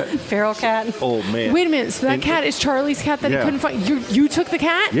 outdoor cat. Feral cat. Oh man! Wait a minute. So that And- cat is Charlie's cat that Yeah. he couldn't find. You took the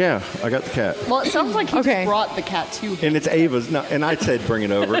cat? Yeah, I got the cat. Well, it sounds like he Okay. just brought the cat to him. And it's Ava's. No, and I said bring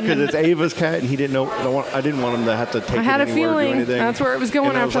it over because it's Ava's cat, and he didn't know. I didn't want him to have to take I had it a anywhere or do feeling anything. that's where it was going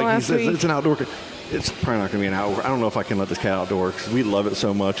And I was after like, last he says, week. it's an outdoor cat. It's probably not going to be an outdoor. I don't know if I can let this cat outdoor because we love it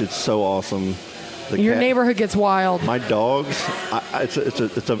so much. It's so awesome. The Your cat- neighborhood gets wild. My dogs. It's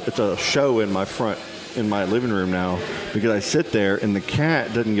a show in my living room now because I sit there and the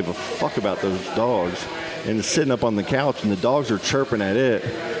cat doesn't give a fuck about those dogs, and it's sitting up on the couch and the dogs are chirping at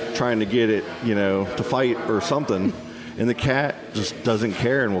it, trying to get it, to fight or something, and the cat just doesn't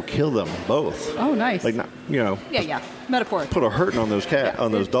care and will kill them both. Oh, nice. Like not, Yeah. Metaphor. put a hurting on those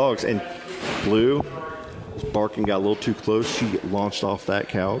those dogs. And Blue was barking, got a little too close. She launched off that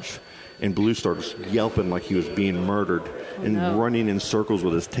couch. And Blue started yelping like he was being murdered and running in circles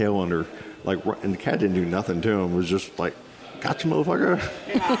with his tail under. And the cat didn't do nothing to him. It was just like, gotcha, motherfucker.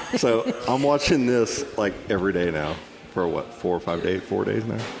 So I'm watching this like every day now for 4 days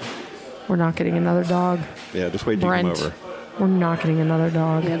now. We're not getting another dog. Yeah, just wait till you Brent. come over. We're not getting another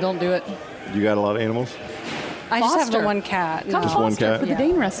dog. Yeah, don't do it. You got a lot of animals? I just have the Foster. one cat. Come Just one foster cat? for the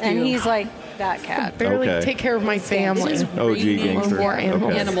Dane Rescue. And he's like that cat. Barely Okay. take care of my family. OG gangster. More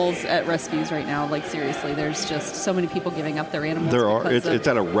animals. Okay. Animals at rescues right now. Like seriously, there's just so many people giving up their animals. There are. because It's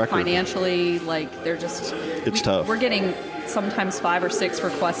of at a record. Financially, like they're just. It's tough. We're getting sometimes 5 or 6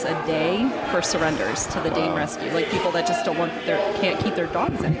 requests a day for surrenders to the Dane Rescue. Like people that just can't keep their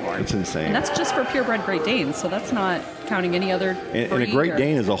dogs anymore. It's insane. And that's just for purebred Great Danes. So that's not counting any other. And a breed Great or-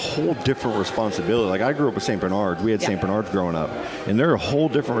 Dane is a whole different responsibility. Like I grew up with St. Bernards. We had Yeah. St. Bernards growing up, and they're a whole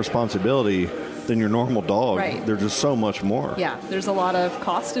different responsibility than your normal dog. Right. They're just so much more. Yeah, there's a lot of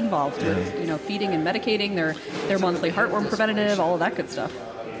cost involved with feeding and medicating, their monthly heartworm preventative, all of that good stuff.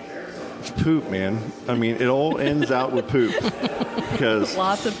 It's poop, man. I mean, it all ends out with poop. Because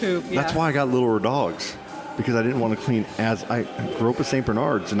Lots of poop. Yeah. that's why I got littler dogs. Because I didn't want to clean. As I grew up with St.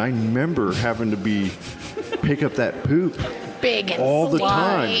 Bernards, and I remember having to pick up that poop Big and all the It's a lot.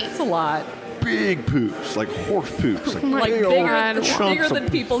 time. It's a lot. Big poops, like horse poops, like, Like big old bigger chunks than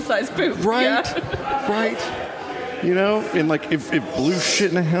of people-sized poop. Right, Yeah. right. You know, and like if blue shit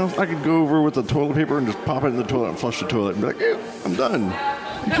in the house, I could go over with the toilet paper and just pop it in the toilet and flush the toilet and be like, "Ew, I'm done."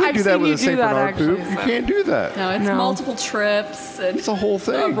 You can't I've do that seen with you a do St. that, Bernard poop. actually, You so. can't do that. No, it's No. multiple trips and It's a whole a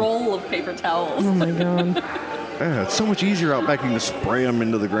thing. roll of paper towels. Oh my god. Yeah, it's so much easier out back. You can just spray them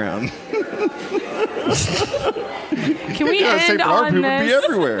into the ground. Can we Yeah, St. end Bernard on poop would be this?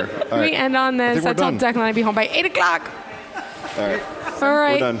 everywhere. All Can we right. end on I this? think we're I told done. Declan I'd be home by 8 o'clock. All right. All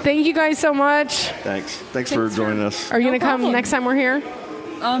right. done. Thank you guys so much. Thanks for joining us. Are you No going to come problem. next time we're here?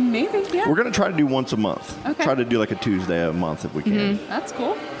 Maybe, yeah. We're gonna try to do once a month. Okay. Try to do like a Tuesday a month if we can. That's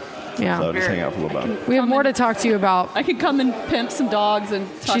cool. Yeah. So just hang out for a little bit. We have more to talk to you about. I could come and pimp some dogs and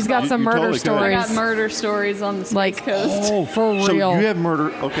talk She's got about- some You murder totally could. I stories. got murder stories on the Space Like, Coast. for real. So you have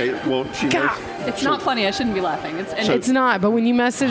murder. Okay. Well, she knows. It's not funny. I shouldn't be laughing. It's not, but when you message